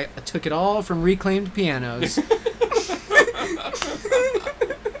ivory. I took it all from reclaimed pianos.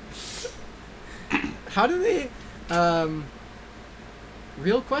 How do they...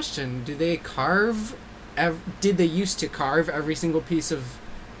 real question. Do they carve... did they used to carve every single piece of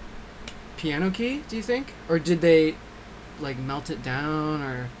piano key, do you think? Or did they, like, melt it down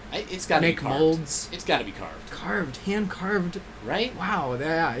or It's gotta make be carved. molds? It's gotta be carved. Carved. Hand-carved. Right? Wow.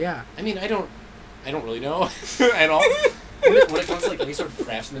 Yeah. I mean, I don't really know at all. When it comes to like any sort of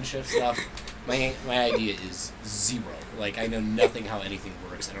craftsmanship stuff, my idea is zero. Like, I know nothing how anything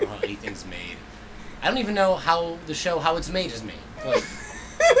works. I don't know how anything's made. I don't even know how the show How It's Made is made. Like,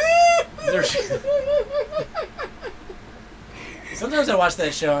 sometimes I watch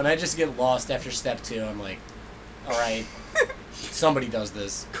that show and I just get lost after step 2. I'm like, all right, somebody does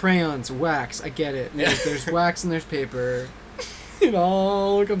this. Crayons, wax. I get it. Yeah. There's wax and there's paper. It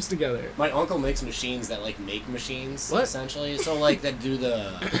all comes together. My uncle makes machines that like make machines, What? essentially. So like that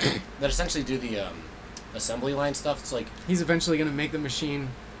essentially do the assembly line stuff. It's like He's eventually going to make the machine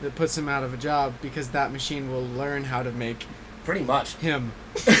that puts him out of a job because that machine will learn how to make pretty much. him.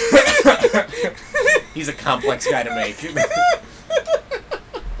 He's a complex guy to make.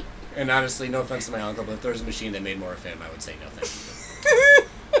 And honestly, no offense to my uncle, but if there was a machine that made more of him, I would say no thank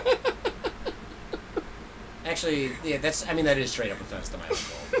you. Actually, yeah, that is straight up offense to my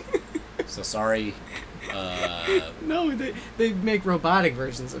uncle. So sorry. No, they make robotic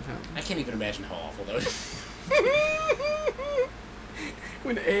versions of him. I can't even imagine how awful that would be.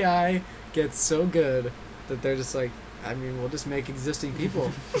 When AI gets so good that they're just like, I mean, we'll just make existing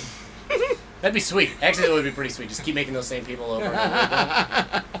people. That'd be sweet. Actually, that would be pretty sweet. Just keep making those same people over and over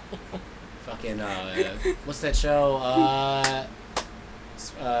again. Fucking, what's that show?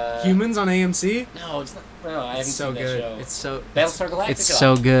 Humans on AMC? No, it's not. No, I haven't It's so seen that good. show. It's so Battlestar Galactica. It's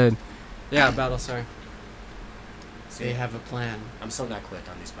so good. Yeah, Battlestar. They have a plan. I'm so not quick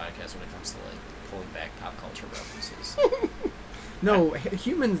on these podcasts when it comes to like pulling back pop culture references. No,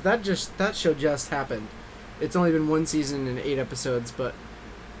 Humans. That show just happened. It's only been one season and 8 episodes, but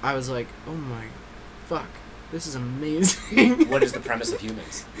I was like, oh my, fuck, this is amazing. What is the premise of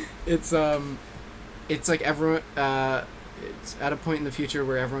Humans? It's like everyone. It's at a point in the future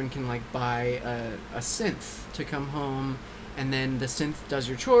where everyone can like buy a synth to come home, and then the synth does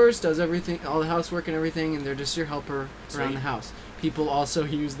your chores, does everything, all the housework and everything, and they're just your helper around Sweet. the house. People also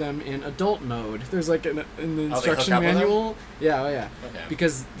use them in adult mode. There's like in the they hook instruction up with them? manual. Yeah, oh yeah. Okay.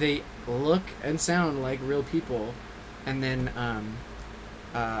 Because they look and sound like real people, and then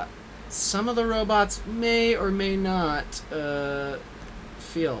some of the robots may or may not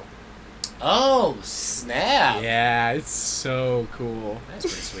feel. Oh snap! Yeah, it's so cool. That's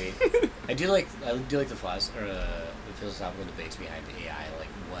pretty sweet. I do like the philosophical debates behind AI, like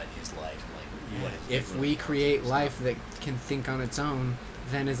what is life, and like what is If we create life that can think on its own,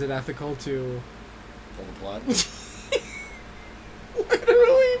 then is it ethical to pull the plug.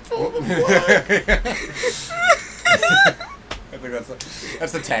 literally pull the plug? I think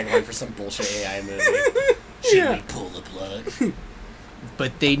that's the tagline for some bullshit AI movie. Should we pull the plug?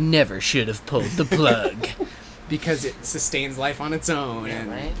 But they never should have pulled the plug. Because it sustains life on its own. Yeah, and,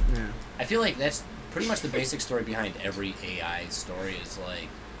 right? Yeah. I feel like that's pretty much the basic story behind every AI story. Is like,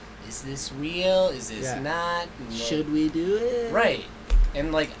 is this real? Is this not? And Should we do it? Right.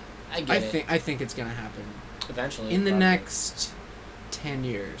 And like, I get it. I think it's gonna happen Eventually. in the probably. next 10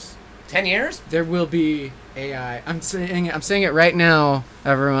 years. 10 years? There will be AI. I'm saying it right now,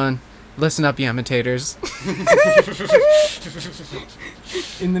 everyone. Listen up, you imitators.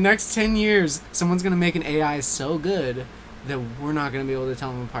 In the next 10 years, someone's going to make an AI so good that we're not going to be able to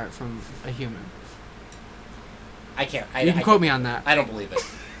tell them apart from a human. I can't. You can quote me on that. I don't believe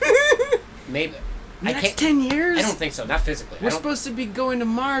it. Maybe. In the I next can't. 10 years? I don't think so. Not physically. We're supposed to be going to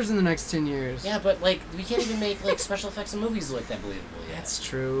Mars in the next 10 years. Yeah, but like we can't even make like special effects in movies look that believable yet. That's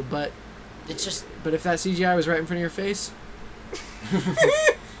true, but It's just. if that CGI was right in front of your face,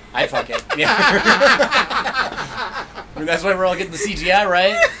 I'd fuck it. Yeah. I mean, that's why we're all getting the CGI,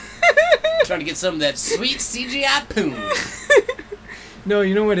 right? Trying to get some of that sweet CGI poon. no,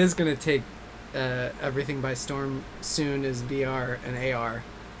 you know what is going to take everything by storm soon is VR and AR,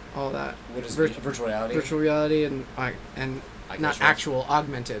 all that. What is virtual reality? Virtual reality and not Augmented. actual,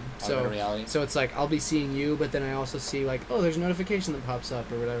 augmented. Augmented reality. So it's like I'll be seeing you, but then I also see like, oh, there's a notification that pops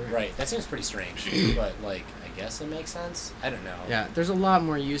up or whatever. Right. That seems pretty strange, but like I guess it makes sense. I don't know. Yeah, there's a lot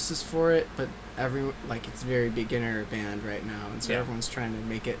more uses for it, but it's very beginner band right now, and so everyone's trying to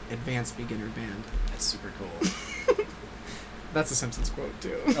make it advanced beginner band. That's super cool. That's a Simpsons quote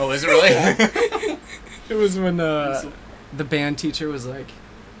too. Oh, is it really? It was when the band teacher was like,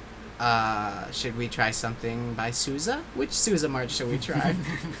 should we try something by Sousa? Which Sousa march shall we try?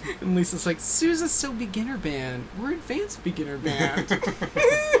 And Lisa's like, Sousa's so beginner band. We're advanced beginner band.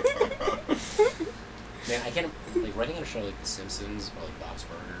 Man, I can't like writing on a show like The Simpsons or like Bob's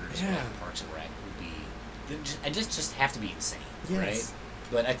Burgers or Yeah. like Parks and Rec would be. I just have to be insane, Yes. right?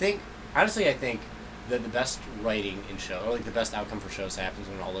 But I think honestly, that the best writing in show or like the best outcome for shows happens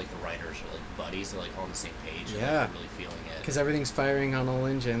when all like the writers are like buddies, they're like all on the same page. And, Yeah. like, really feeling it. Because everything's firing on all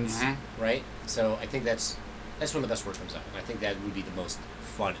engines. Mm-hmm. Right? So I think that's when the best work comes out. And I think that would be the most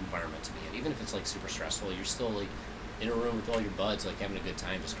fun environment to be in. Even if it's like super stressful, you're still like in a room with all your buds, like having a good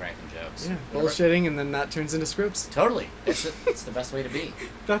time, just cracking jokes. Yeah, Whatever. bullshitting, and then that turns into scripts. Totally. It's the best way to be.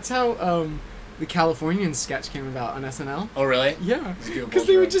 That's how the Californian sketch came about on SNL. Oh, really? Yeah, Just do a because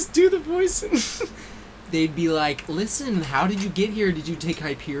they would bullshit. just do the voice. And they'd be like, listen, how did you get here? Did you take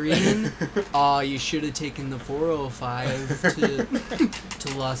Hyperion? You should have taken the 405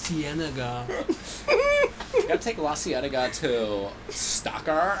 to La Cienega. You gotta take La Cienega to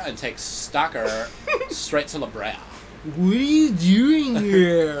Stocker and take Stocker straight to La Brea. What are you doing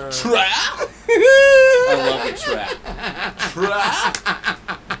here? Trap? I love the trap. Trap?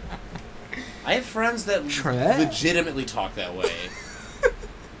 I have friends that Trap? legitimately talk that way.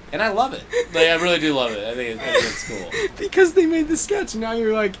 And I love it. Like, I really do love it. I think it's cool. Because they made the sketch. Now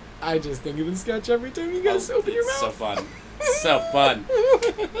you're like, I just think of the sketch every time you guys open your mouth. So fun. So fun.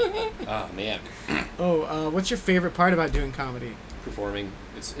 Oh, man. What's your favorite part about doing comedy? Performing.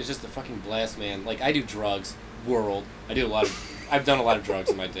 It's just a fucking blast, man. Like, I do drugs. I've done a lot of drugs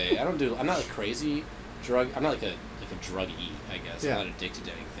in my day. I'm not a crazy drug. I'm not like a druggie, I guess. Yeah. I'm not addicted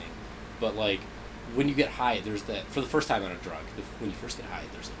to anything. But, like, when you get high, there's that, for the first time on a drug, when you first get high,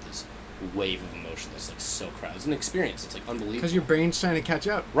 there's like this wave of emotion that's like so crowded. It's an experience. It's like unbelievable. Because your brain's trying to catch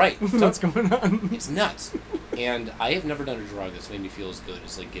up. Right. with what's going on? It's nuts. And I have never done a drug that's made me feel as good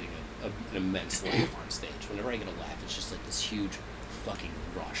as like getting an immense laugh on stage. Whenever I get a laugh, it's just like this huge fucking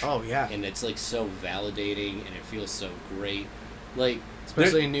rush. Oh, yeah. And it's like so validating and it feels so great. Like,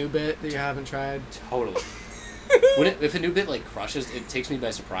 Especially a new bit that you haven't tried. totally. if a new bit like crushes, it takes me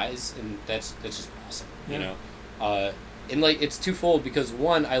by surprise, and that's just awesome. You know, and like it's twofold because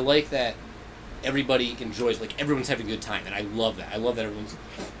one, I like that everybody enjoys, like everyone's having a good time, and I love that. I love that everyone's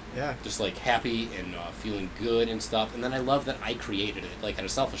Yeah. just like happy and feeling good and stuff, and then I love that I created it, like at a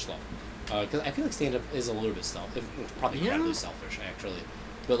selfish level, because I feel like stand up is a little bit probably incredibly selfish actually,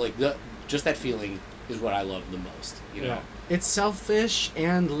 but like just that feeling is what I love the most. You know, It's selfish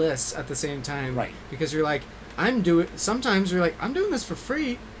and liss at the same time, right? Because you're like, sometimes you're like, I'm doing this for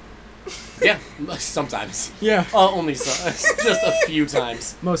free. Yeah, sometimes. Yeah. Only just a few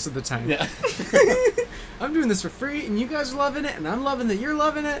times. Most of the time. Yeah. I'm doing this for free, and you guys are loving it, and I'm loving that you're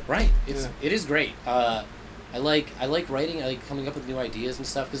loving it. Right. It is great. I like writing. I like coming up with new ideas and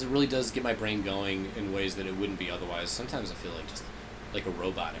stuff because it really does get my brain going in ways that it wouldn't be otherwise. Sometimes I feel like just like a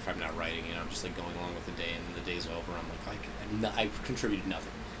robot if I'm not writing. I'm just like going along with the day, and then the day's over. I'm like, I've contributed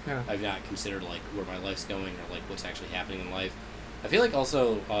nothing. Yeah. I've not considered like where my life's going or like what's actually happening in life. I feel like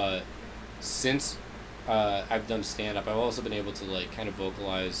also since I've done stand up, I've also been able to like kind of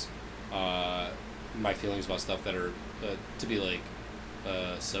vocalize my feelings about stuff that are to be like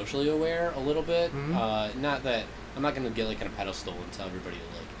socially aware a little bit. Mm-hmm. Not that I'm not gonna get like on a pedestal and tell everybody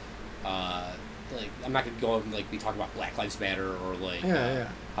like I'm not gonna go and like be talking about Black Lives Matter or like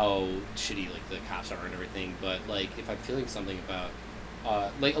how shitty like the cops are and everything. But like if I'm feeling something about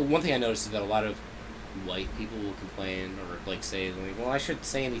like one thing I noticed is that a lot of white people will complain or like say like, well, I shouldn't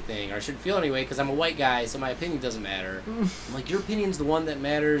say anything or I shouldn't feel anyway because I'm a white guy, so my opinion doesn't matter. I'm like, your opinion's the one that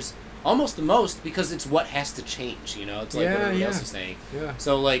matters almost the most because it's what has to change, you know? It's like what everybody else is saying. Yeah.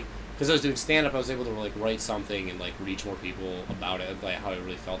 So like, because I was doing stand-up, I was able to like write something and like reach more people about it, like how I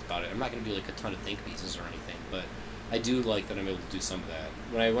really felt about it. I'm not going to do like a ton of think pieces or anything, but I do like that I'm able to do some of that.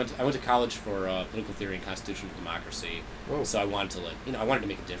 When I went to college for political theory and constitutional democracy. Whoa. So I wanted to like, you know, I wanted to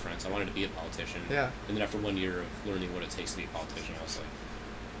make a difference. I wanted to be a politician. Yeah. And then after 1 year of learning what it takes to be a politician, I was like,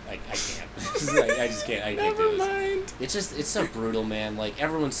 I can't. I just can't. I can't do this. Never mind. It's so brutal, man. Like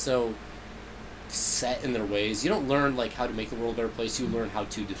everyone's so set in their ways. You don't learn like how to make the world a better place. You learn how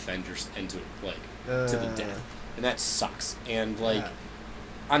to defend to the death, and that sucks. And like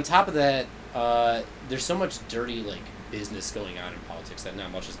on top of that, there's so much dirty like business going on in politics that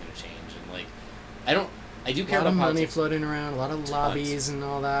not much is going to change. And like I do care about politics. A lot of money politics. floating around, a lot of lobbies and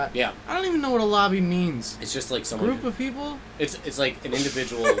all that. Yeah. I don't even know what a lobby means. It's just like someone Group of people? It's like an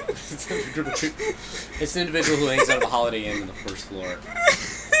individual. It's a group of it's an individual who hangs out at the Holiday Inn on the first floor.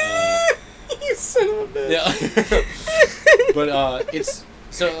 You son of a bitch. Yeah. But it's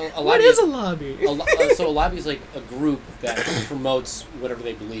so a lobby. What is a lobby? So a lobby is like a group that promotes whatever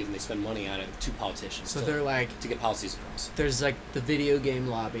they believe and they spend money on it to politicians. So they're like to get policies across. There's like the video game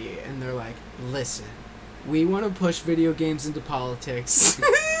lobby, and they're like, listen, we want to push video games into politics.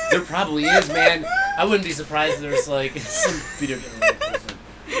 There probably is, man. I wouldn't be surprised if there's like some video game person.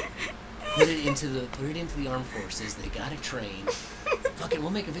 Put it into the armed forces. They gotta train. Fuck it,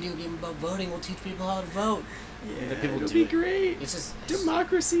 we'll make a video game about voting. We'll teach people how to vote. Yeah, People it'll do be it. great. It's just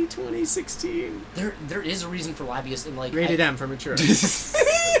Democracy 2016. There is a reason for lobbyists and like Rated M for mature.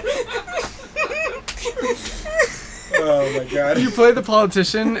 Oh my god. You play the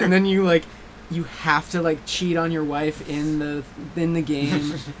politician, and then you have to like cheat on your wife in the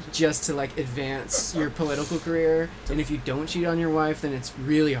game just to like advance your political career. And if you don't cheat on your wife, then it's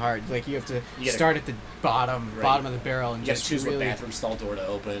really hard. Like you have to start at the bottom of the barrel and you gotta just choose really... what bathroom stall door to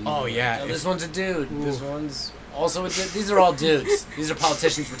open. Oh yeah. Oh, this one's a dude. Ooh. This one's also a dude. These are all dudes. These are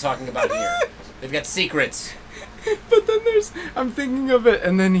politicians we're talking about here. They've got secrets. But then I'm thinking of it,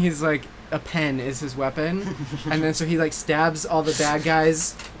 and then he's like, a pen is his weapon, and then so he like stabs all the bad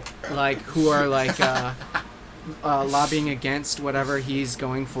guys, like who are like lobbying against whatever he's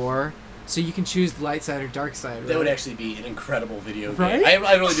going for. So you can choose the light side or dark side. Right? That would actually be an incredible video game. Right?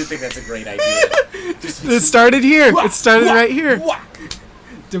 I really do think that's a great idea. It started here. It started right here. Wah!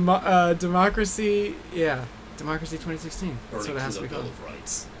 Democracy. Yeah. Democracy 2016. That's Burning what it has to to the be Bill called. of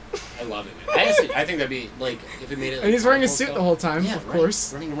Rights. I love it, man. I think that'd be like if it made it. Like, And he's wearing a colorful suit stuff. the whole time, Yeah, of right.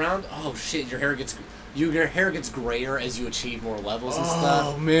 course. Running around. Oh shit! Your hair gets grayer as you achieve more levels and Oh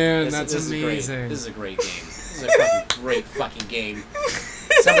stuff. man, This that's is amazing. Great. This is a great game. This is a fucking great fucking game.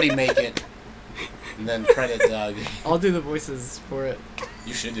 Somebody make it, and then credit Doug. I'll do the voices for it.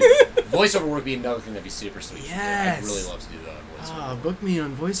 You should do it. Voiceover would be another thing that'd be super sweet. Yes. I'd really love to do that. Ah, book me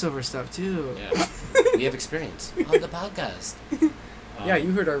on voiceover stuff too. Yeah, we have experience on the podcast. Yeah,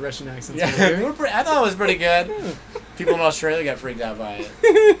 you heard our Russian accents. Yeah, earlier. I thought it was pretty good. People in Australia got freaked out by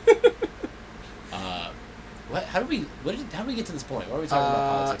it. What? How do we get to this point? Why are we talking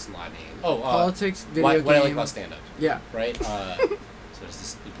about politics and lobbying? Oh, politics, video what I like game. about stand-up. Yeah. Right. So there's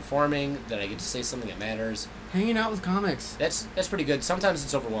this performing, that I get to say something that matters. Hanging out with comics. That's pretty good. Sometimes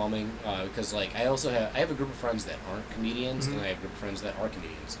it's overwhelming because like I have a group of friends that aren't comedians, and I have a group of friends that are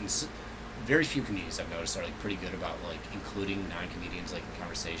comedians. And very few comedians I've noticed are like pretty good about like including non-comedians like in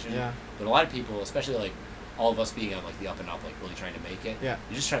conversation. Yeah. But a lot of people, especially like all of us being on like the up and up, like really trying to make it. Yeah.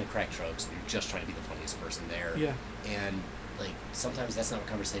 You're just trying to crack jokes, and you're just trying to be the funniest person there. Yeah. And like sometimes that's not what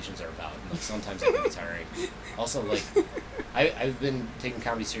conversations are about. And, like sometimes that can be tiring. Also, like I've been taking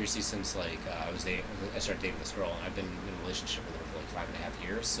comedy seriously since like I started dating this girl, and I've been in a relationship with her for like 5.5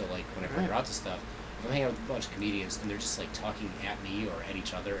 years. So like when I bring her out to stuff, if I'm hanging out with a bunch of comedians and they're just like talking at me or at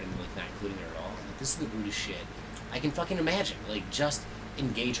each other and like not including her at all, I'm like, this is the rudest shit I can fucking imagine. Like just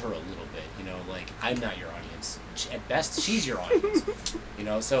engage her a little bit, you know, like I'm not your audience. At best, she's your audience, you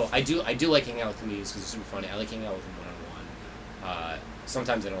know. So I do like hanging out with comedians because it's super funny. I like hanging out with them one-on-one.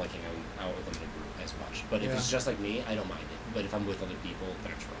 Sometimes I don't like hanging out with them in a group as much, but if it's just like me, I don't mind it. But if I'm with other people,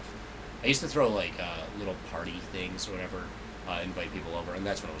 then it's rough. I used to throw like little party things or whatever, invite people over, and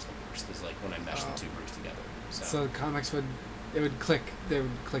that's when it was the worst. Is like when I meshed the two groups together. So comics would click. They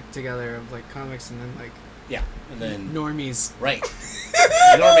would click together of like comics and then like. Yeah, and then normies. Right.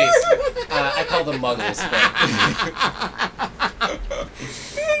 Normies. I call them muggles. But...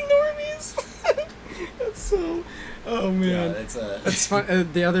 normies. That's so. Oh man. Yeah, that's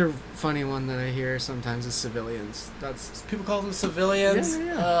fun. The other funny one that I hear sometimes is civilians. That's people call them civilians.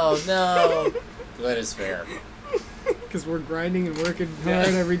 Yeah. Oh no. That is fair. Because we're grinding and working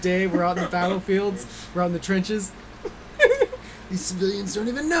hard every day. We're out in the battlefields. We're out in the trenches. These civilians don't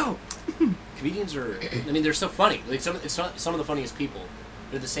even know. Comedians are, I mean, they're so funny. Like some of the funniest people,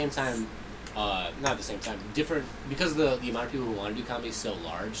 but at the same time, not at the same time, different, because the amount of people who want to do comedy is so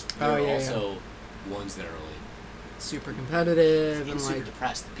large, there are also ones that are like super competitive and super like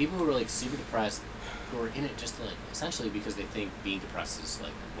depressed. People who are like super depressed, who are in it just to, like, essentially because they think being depressed is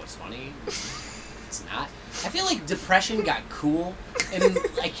like what's funny. It's not. I feel like depression got cool, and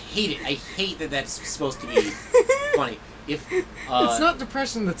I hate it. I hate that that's supposed to be funny. If it's not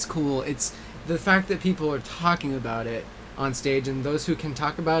depression that's cool, it's the fact that people are talking about it on stage, and those who can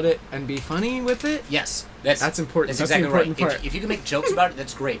talk about it and be funny with it. Yes, that's important. That's exactly the important part. If you can make jokes about it,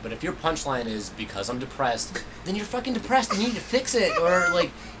 that's great. But if your punchline is because I'm depressed, then you're fucking depressed and you need to fix it, or like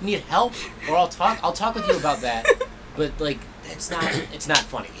you need help, or I'll talk with you about that. But like it's not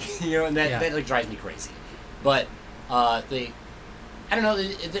funny, you know, and that like drives me crazy. But I don't know.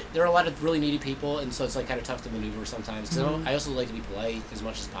 There are a lot of really needy people, and so it's like kind of tough to maneuver sometimes. Because I also like to be polite as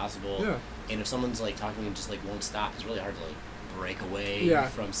much as possible. Yeah. And if someone's like talking and just like won't stop, it's really hard to like break away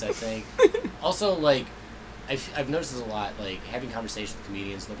from said thing. Also, like I've noticed this a lot. Like having conversations with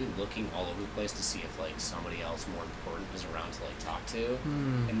comedians, they'll be looking all over the place to see if like somebody else more important is around to like talk to,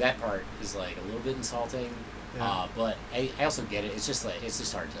 and that part is like a little bit insulting. Yeah. But I also get it. It's just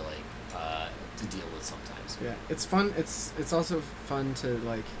hard to like to deal with sometimes. Yeah, it's fun. It's also fun to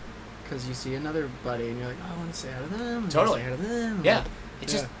like, because you see another buddy and you're like, oh, I want to say hi to them. Totally. Say hi to them. Yeah.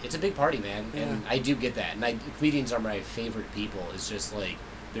 It's just it's a big party, man, and I do get that. And comedians are my favorite people. It's just like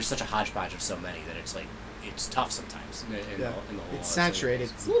there's such a hodgepodge of so many that it's like it's tough sometimes. In the whole it's saturated.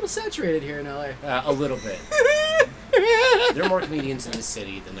 It's a little saturated here in LA. A little bit. There are more comedians in this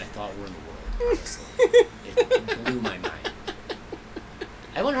city than I thought were in the world. Honestly, it blew my mind.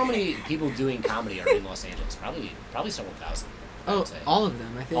 I wonder how many people doing comedy are in Los Angeles. Probably several thousand. Oh, all of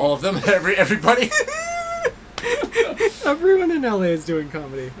them, I think. All of them? Everybody? Everyone in LA is doing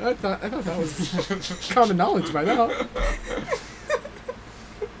comedy. I thought that was common knowledge by now.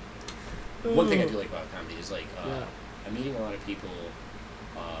 One thing I do like about comedy is like I'm meeting a lot of people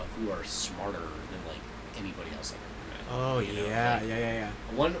who are smarter than like anybody else I've ever met. Oh yeah.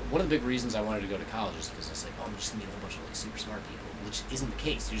 One of the big reasons I wanted to go to college is because it's like, I'm just meeting a whole bunch of like super smart people, which isn't the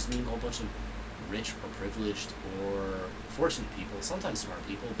case. You're just meeting a whole bunch of rich or privileged or fortunate people, sometimes smart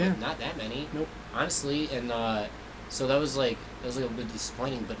people, but not that many. Nope. Honestly, and so that was like a little bit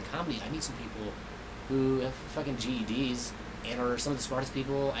disappointing. But in comedy, I meet some people who have fucking GEDs and are some of the smartest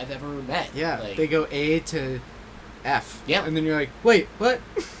people I've ever met. Yeah, like, they go A to F. Yeah, and then you're like, wait, what?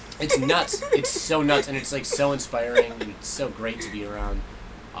 It's nuts. It's so nuts, and it's like so inspiring, and it's so great to be around.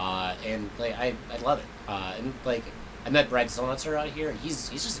 And like I love it. And like I met Brad Solnitzer out here, and he's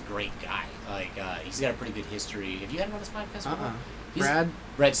just a great guy. Like he's got a pretty good history. Have you had him on this podcast before?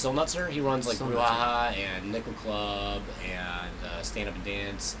 Brad Solnitzer. He runs like Brouhaha and Nickel Club and Stand Up and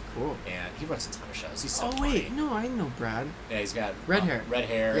Dance. Cool. And he runs a ton of shows. He's so funny. Wait, no, I know Brad. Yeah, he's got red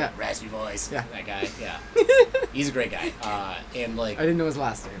hair, raspy voice. Yeah, that guy. Yeah, he's a great guy. And like I didn't know his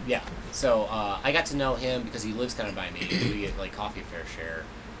last name. Yeah. So I got to know him because he lives kind of by me. We get like coffee at Fair Share.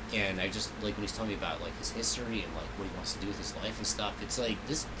 and I just like when he's telling me about like his history and like what he wants to do with his life and stuff. It's like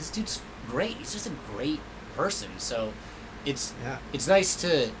this dude's great. He's just a great person. So it's nice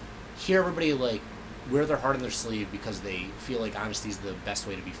to hear everybody like wear their heart on their sleeve because they feel like honesty is the best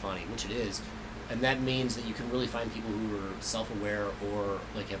way to be funny, which it is. And that means that you can really find people who are self-aware or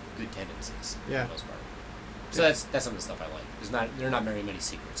like have good tendencies for the most part. So that's some of the stuff I like. There are not very many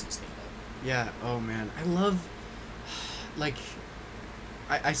secrets in stand-up. Yeah. Oh man, I love like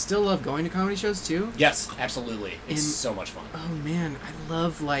I still love going to comedy shows too. Yes, absolutely. It's so much fun. Oh man, I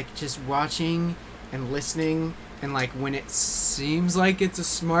love like just watching and listening. And, like, when it seems like it's a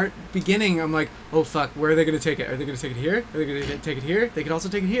smart beginning, I'm like, oh, fuck, where are they going to take it? Are they going to take it here? Are they going to take it here? They could also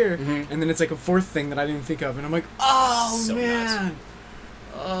take it here. Mm-hmm. And then it's, like, a fourth thing that I didn't think of. And I'm like, oh, so man. Nuts.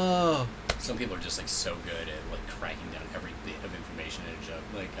 Oh. Some people are just, like, so good at, like, cracking down every bit of information in a joke.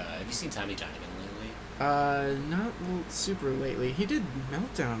 Like, have you seen Tommy John lately? Not super lately. He did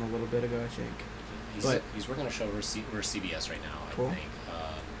Meltdown a little bit ago, I think. He's working on a show over CBS right now, cool. I think.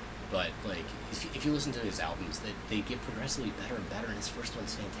 But, like, if you listen to his albums, they get progressively better and better, and his first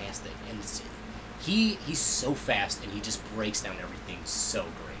one's fantastic. And he's so fast, and he just breaks down everything so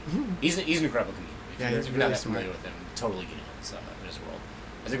great. Mm-hmm. He's an incredible comedian. If you're not that familiar with him, totally get in his world.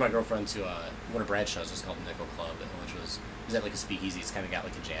 I took my girlfriend to one of Brad's shows. Was called Nickel Club, which was at like a speakeasy. It's kind of got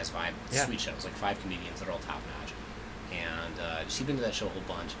like a jazz vibe. Sweet show. It's like 5 comedians that are all top notch. And she'd been to that show a whole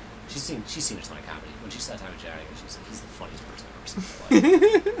bunch. She's seen a ton of comedy. When she saw Tommy John, she was like, he's the funniest person I've ever seen in my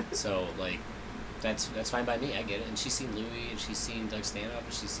life. So, like, that's fine by me. I get it. And she's seen Louis, and she's seen Doug Stanhope,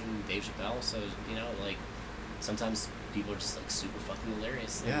 and she's seen Dave Chappelle. So, you know, like, sometimes people are just, like, super fucking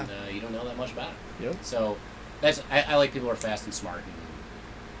hilarious. Yeah. And you don't know that much about it. Yep. So, I like people who are fast and smart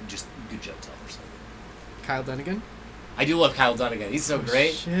and just good joke tellers. Kyle Dunnigan? I do love Kyle Dunnigan. He's so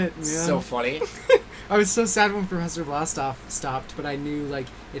great. Shit, man. So funny. I was so sad when Professor Blastoff stopped, but I knew, like,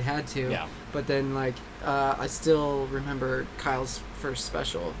 it had to. Yeah. But then, like, I still remember Kyle's first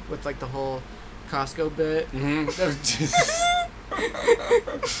special with, like, the whole Costco bit. Mm-hmm.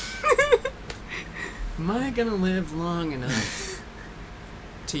 Am I gonna live long enough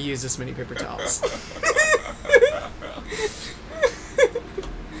to use this many paper towels?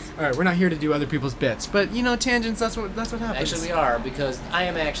 All right, we're not here to do other people's bits, but you know, tangents. That's what happens. Actually, we are, because I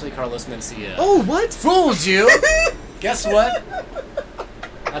am actually Carlos Mencia. Oh, what? Fooled you! Guess what?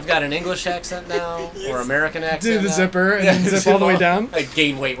 I've got an English accent now, or American accent. Do the now. zipper and then zip all the way down. I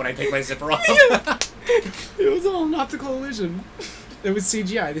gain weight when I take my zipper off. It was all an optical illusion. It was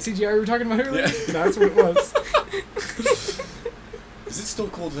CGI. The CGI we were talking about earlier. Yeah. That's what it was. Is it still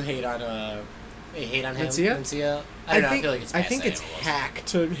cool to hate on him? Mencia? I don't know. I feel like it's I think it's hack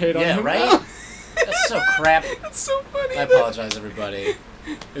to hate on him. Yeah, right? That's so crap. That's so funny. I apologize, everybody.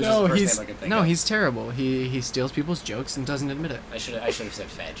 It was just the first name I could think of. he's terrible. He steals people's jokes and doesn't admit it. I should have said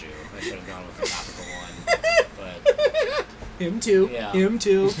Fat Jew. I should have gone with the topical one. But him too. Yeah. Him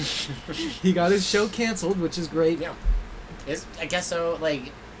too. He got his show canceled, which is great. Yeah. I guess so.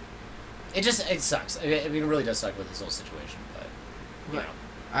 Like, it sucks. I mean, it really does suck with this whole situation. But you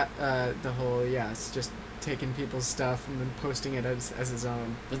know, the whole it's just taking people's stuff and then posting it as his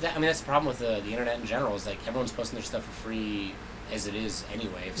own. But that's the problem with the internet in general. Is like everyone's posting their stuff for free as it is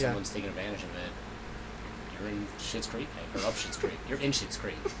anyway. If someone's taking advantage of it, you're in Schitt's Creek, or up Schitt's Creek. You're in Schitt's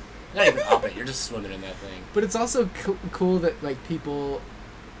Creek. You're not even up it. You're just swimming in that thing. But it's also cool that like people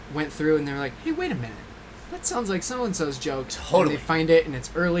went through and they're like, hey, wait a minute. That sounds like so-and-so's joke. Totally. And they find it and it's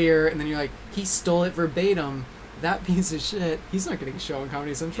earlier, and then you're like, he stole it verbatim. That piece of shit. He's not getting a show on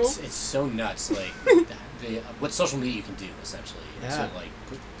Comedy Central. It's so nuts. Like what social media can do essentially. Yeah. To like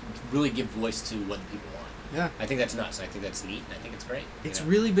really give voice to what the people want. Yeah. I think that's nuts. I think that's neat. And I think it's great. It's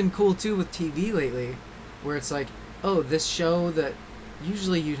really been cool too with TV lately, where it's like, oh, this show that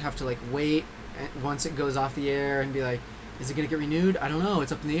usually you'd have to like wait once it goes off the air and be like, is it gonna get renewed? I don't know.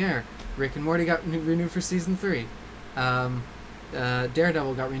 It's up in the air. Rick and Morty got renewed for season 3.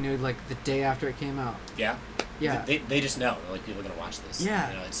 Daredevil got renewed like the day after it came out. Yeah. Yeah. They just know. Like, people are gonna watch this. Yeah.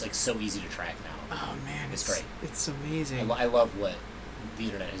 You know, it's like so easy to track now. Oh man, it's great. It's amazing. I love what the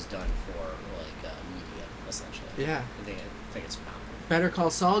internet has done for like media, essentially. Yeah. I think it's phenomenal. Better Call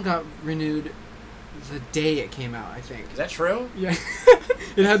Saul got renewed the day it came out, I think. Is that true? Yeah.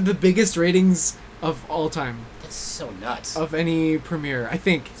 It had the biggest ratings of all time. That's so nuts. Of any premiere, I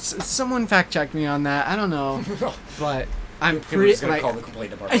think. Someone fact checked me on that. I don't know, but I'm pretty. Just gonna call the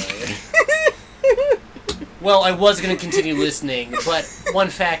complaint department. Well, I was gonna continue listening, but one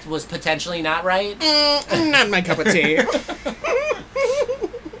fact was potentially not right. Not my cup of tea.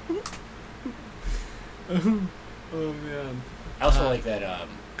 Oh man. I also like that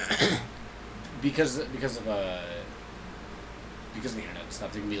because of because of the internet and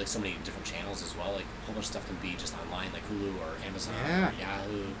stuff, there can be like so many different channels as well. Like a whole bunch of stuff can be just online, like Hulu or Amazon or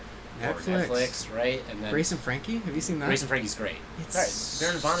Yahoo or Netflix, right? And then Grace and Frankie, have you seen that? Grace and Frankie's great. It's Right,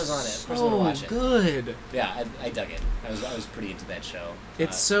 Baron Nirvana's on it. Of course, I'm so gonna watch it. good. Yeah, I dug it. I was pretty into that show.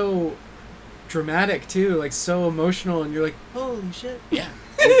 It's so dramatic too, like so emotional, and you're like, holy shit. Yeah,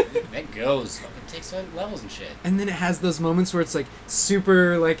 that goes. Fucking takes on levels and shit. And then it has those moments where it's like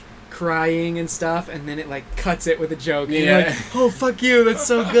super like crying and stuff, and then it like cuts it with a joke. And you're like, oh fuck you, that's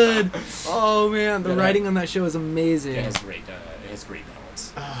so good. Oh man, the writing on that show is amazing. It has great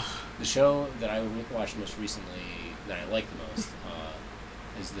balance. The show that I watched most recently that I like the most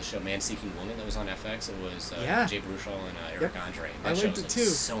is the show Man Seeking Woman that was on FX. It was Jay Baruchel and Eric Andre. That I liked it too.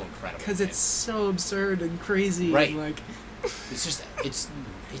 So incredible. Because it's so absurd and crazy. Right. And like, it's just it's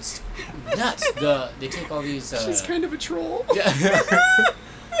nuts. They take all these. she's kind of a troll. Yeah.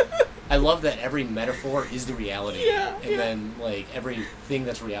 I love that every metaphor is the reality, and then like everything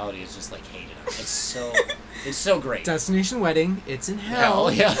that's reality is just like hated on. It's so great. Destination wedding. It's in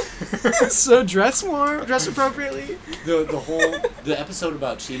hell. Yeah. So dress warm, dress appropriately. The episode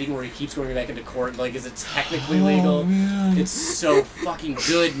about cheating where he keeps going back into court, like, is it technically legal? Man. It's so fucking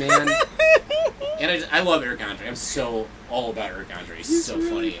good, man. And I love Eric Andre. I'm so all about Eric Andre. He's so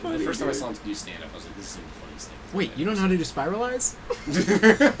really funny. The first time I saw him do stand up, I was like, this is the funniest thing. Wait, you don't know how to do spiralize? For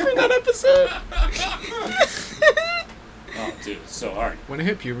that episode? Oh, dude, it's so hard. When I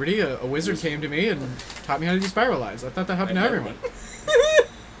hit puberty, a wizard came to me and taught me how to do spiralize. I thought that happened to everyone.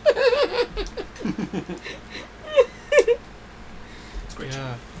 It's a great show.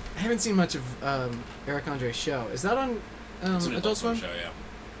 Yeah. I haven't seen much of Eric Andre's show. Is that on It's an Adult Swim? show, yeah.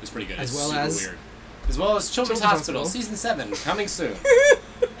 It's pretty good. As It's well super as- weird. As well as Children's Hospital, Season 7, coming soon.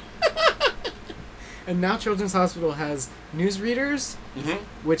 And now Children's Hospital has newsreaders, Mm-hmm.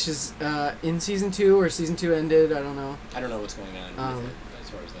 which is in season 2 or season 2 ended. I don't know. I don't know what's going on with it as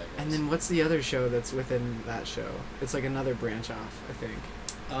far as that goes. And then what's the other show that's within that show? It's like another branch off, I think.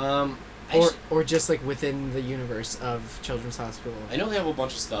 Or just like within the universe of Children's Hospital. I know they have a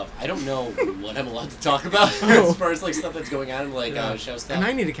bunch of stuff. I don't know what I'm allowed to talk about Oh. as far as like stuff that's going on, like show stuff. And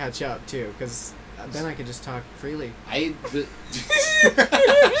I need to catch up too, because then I could just talk freely.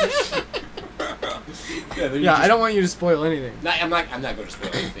 Yeah, I don't want you to spoil anything. No, I'm not going to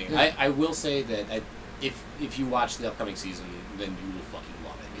spoil anything. I will say that if you watch the upcoming season, then you will fucking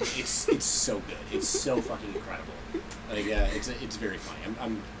love it. It's so good. It's so fucking incredible. Like it's very funny.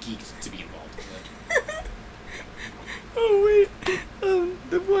 I'm geeked to be involved with it. Oh wait,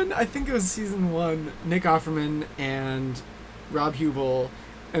 the one I think it was season 1. Nick Offerman and Rob Hubel,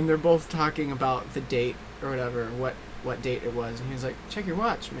 and they're both talking about the date or whatever, what date it was, and he was like, "Check your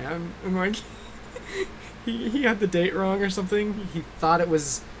watch, man." And like, he had the date wrong or something. He thought it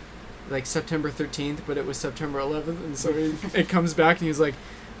was like September 13th, but it was September 11th, and so it comes back and he was like,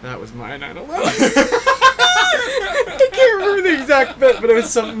 "That was my 9/11." I can't remember the exact bit, but it was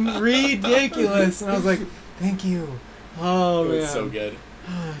something ridiculous, and I was like, "Thank you." Oh man, It's so good.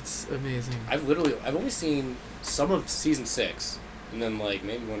 Oh, it's amazing. I've only seen some of season 6, and then like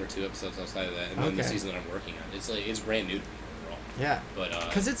maybe 1 or 2 episodes outside of that, and then the season that I'm working on. It's brand new to me overall. Yeah, But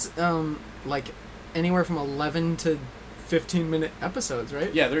because it's like anywhere from 11 to 15-minute episodes,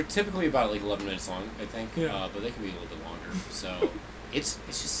 right? yeah, they're typically about like 11 minutes long, I think. Yeah. But they can be a little bit longer. So it's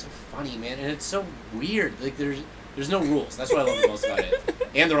just so funny, man, and it's so weird. Like there's no rules. That's what I love the most about it.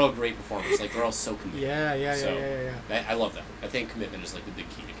 And they're all great performers. Like they're all so committed. Yeah. So, Yeah. I love that. I think commitment is like the big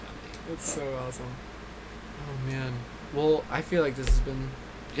key to comedy. It's so awesome. Oh man. Well, I feel like this has been.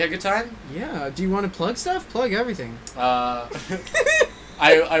 You had a good time? Yeah. Do you want to plug stuff? Plug everything. I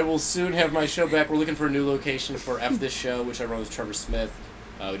will soon have my show back. We're looking for a new location for F This Show, which I run with Trevor Smith.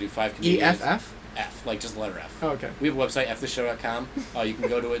 We do 5 comedians. EFF? F, like just the letter F. Oh, okay. We have a website, fthishow.com. You can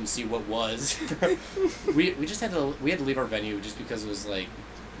go to it and see what was. we just had to leave our venue just because it was like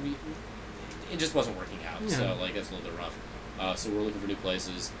it just wasn't working out. Yeah. So like that's a little bit rough. So we're looking for new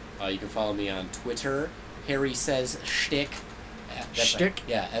places. You can follow me on Twitter. Harry says shtick. Shtick?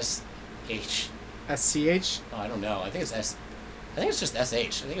 Yeah, SH. SCH? Oh, I don't know. I think it's S. I think it's just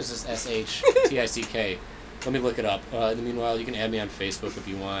SH. I think it's just SHTICK. Let me look it up. In the meanwhile, you can add me on Facebook if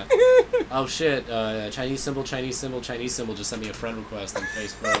you want. Oh shit! Chinese symbol just sent me a friend request on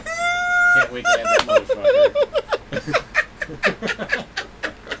Facebook. Can't wait to add that motherfucker.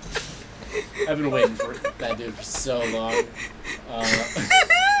 I've been waiting for that dude for so long.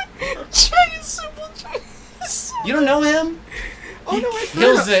 Chinese symbol. You don't know him? Oh He no, I've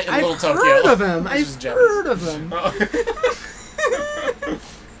kills heard it in Little I've Tokyo. heard of him. I'm I've just jealous. heard of him.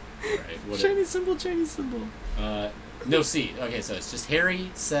 Right, Chinese symbol. no C. Okay, so it's just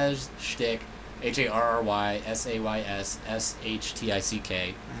Harry says shtick,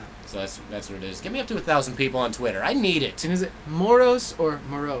 HARRYSAYSSHTICK. So that's what it is. Get me up to 1,000 people on Twitter. I need it. And is it Moroz or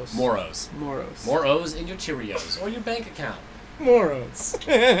Moroz? Moroz. Moroz. More O's in your Cheerios or your bank account. Moroz.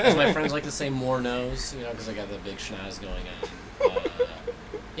 As my friends like to say, more nose, because I got the big schnoz going on.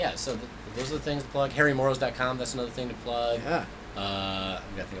 Yeah, so those are the things to plug. HarryMoroz.com, that's another thing to plug. Yeah. I'm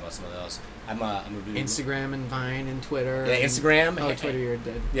gonna think about some of those. I'm gonna do Instagram and Vine and Twitter. Yeah, Instagram. Oh, Twitter, you're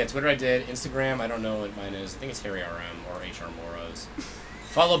dead. Yeah, Twitter I did. Instagram, I don't know what mine is. I think it's HarryRM or HR Moroz.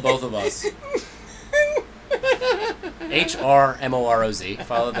 Follow both of us. HRMOROZ.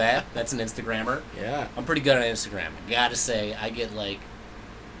 Follow that. That's an Instagrammer. Yeah. I'm pretty good on Instagram. I gotta say, I get like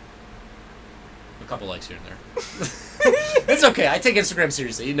a couple likes here and there. It's okay. I take Instagram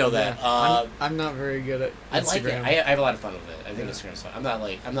seriously. You know that. Yeah. I'm not very good at I like Instagram. it. I have a lot of fun with it. I think Instagram's fun. I'm not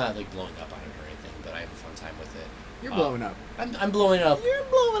like blowing up on it or anything, but I have a fun time with it. You're blowing up. I'm blowing up. You're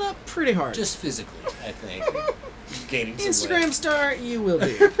blowing up pretty hard. Just physically, I think. Gaining some Instagram weight. star, you will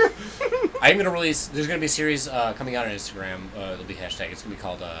be. I'm gonna release. There's gonna be a series coming out on Instagram. It'll be hashtag. It's gonna be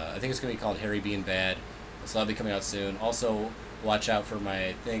called. I think it's gonna be called Harry Being Bad. So that'll be coming out soon. Also, watch out for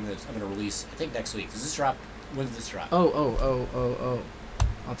my thing that I'm gonna release. I think next week. Does this drop? When does this drop? Oh.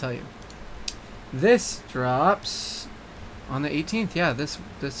 I'll tell you. This drops on the 18th. Yeah, this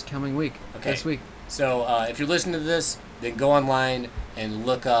coming week. Okay. This week. So if you're listening to this, then go online and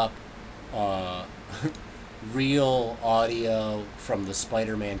look up real audio from the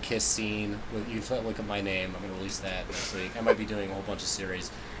Spider-Man kiss scene. You can look up my name. I'm going to release that next week. I might be doing a whole bunch of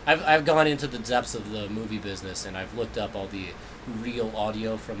series. I've gone into the depths of the movie business, and I've looked up all the real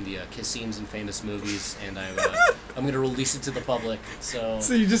audio from the kiss scenes in famous movies, and I'm going to release it to the public. So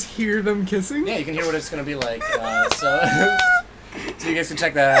you just hear them kissing? yeah, you can hear what it's going to be like. So you guys can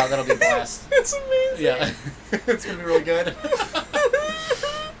check that out. That'll be a blast. It's amazing. Yeah, it's going to be really good.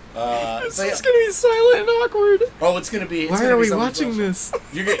 It's just gonna be silent and awkward. Oh, it's gonna be. Why are we watching this?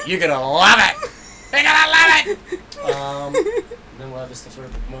 You're gonna love it. You're gonna love it. Then we'll have this stuff to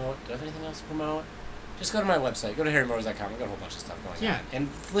promote. Do I have anything else to promote? Just go to my website. Go to HarryMoroz.com. We've got a whole bunch of stuff going on. And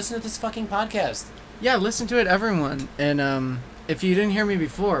listen to this fucking podcast. Yeah, listen to it, everyone. And if you didn't hear me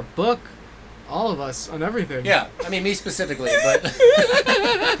before, book all of us on everything. Yeah, I mean me specifically, but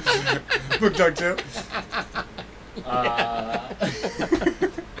book Doug too.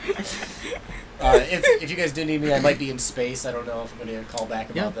 If you guys do need me, I might be in space. I don't know if I'm going to call back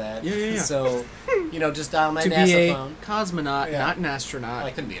about that. Yeah. So, just dial my to NASA be a phone. cosmonaut, not an astronaut. Well,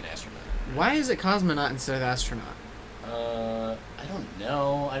 I couldn't be an astronaut. Why is it cosmonaut instead of astronaut? I don't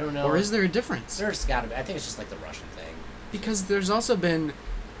know. Or is there a difference? There's got to be. I think it's just like the Russian thing. Because there's also been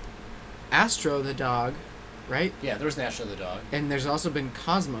Astro the dog, right? Yeah, there was Astro the dog. And there's also been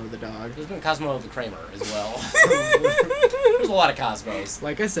Cosmo the dog. There's been Cosmo the Kramer as well. There's a lot of Cosmos.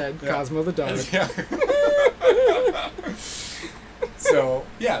 Like I said, Cosmo the dog. Yeah. So,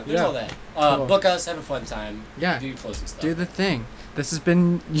 yeah, there's all that. Cool. Book us, have a fun time. Yeah. Do closing stuff. Do the thing. This has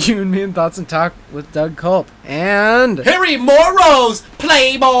been You and Me in Thoughts and Talk with Doug Culp. And... Harry Moroz,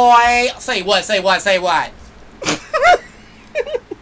 Playboy! Say what?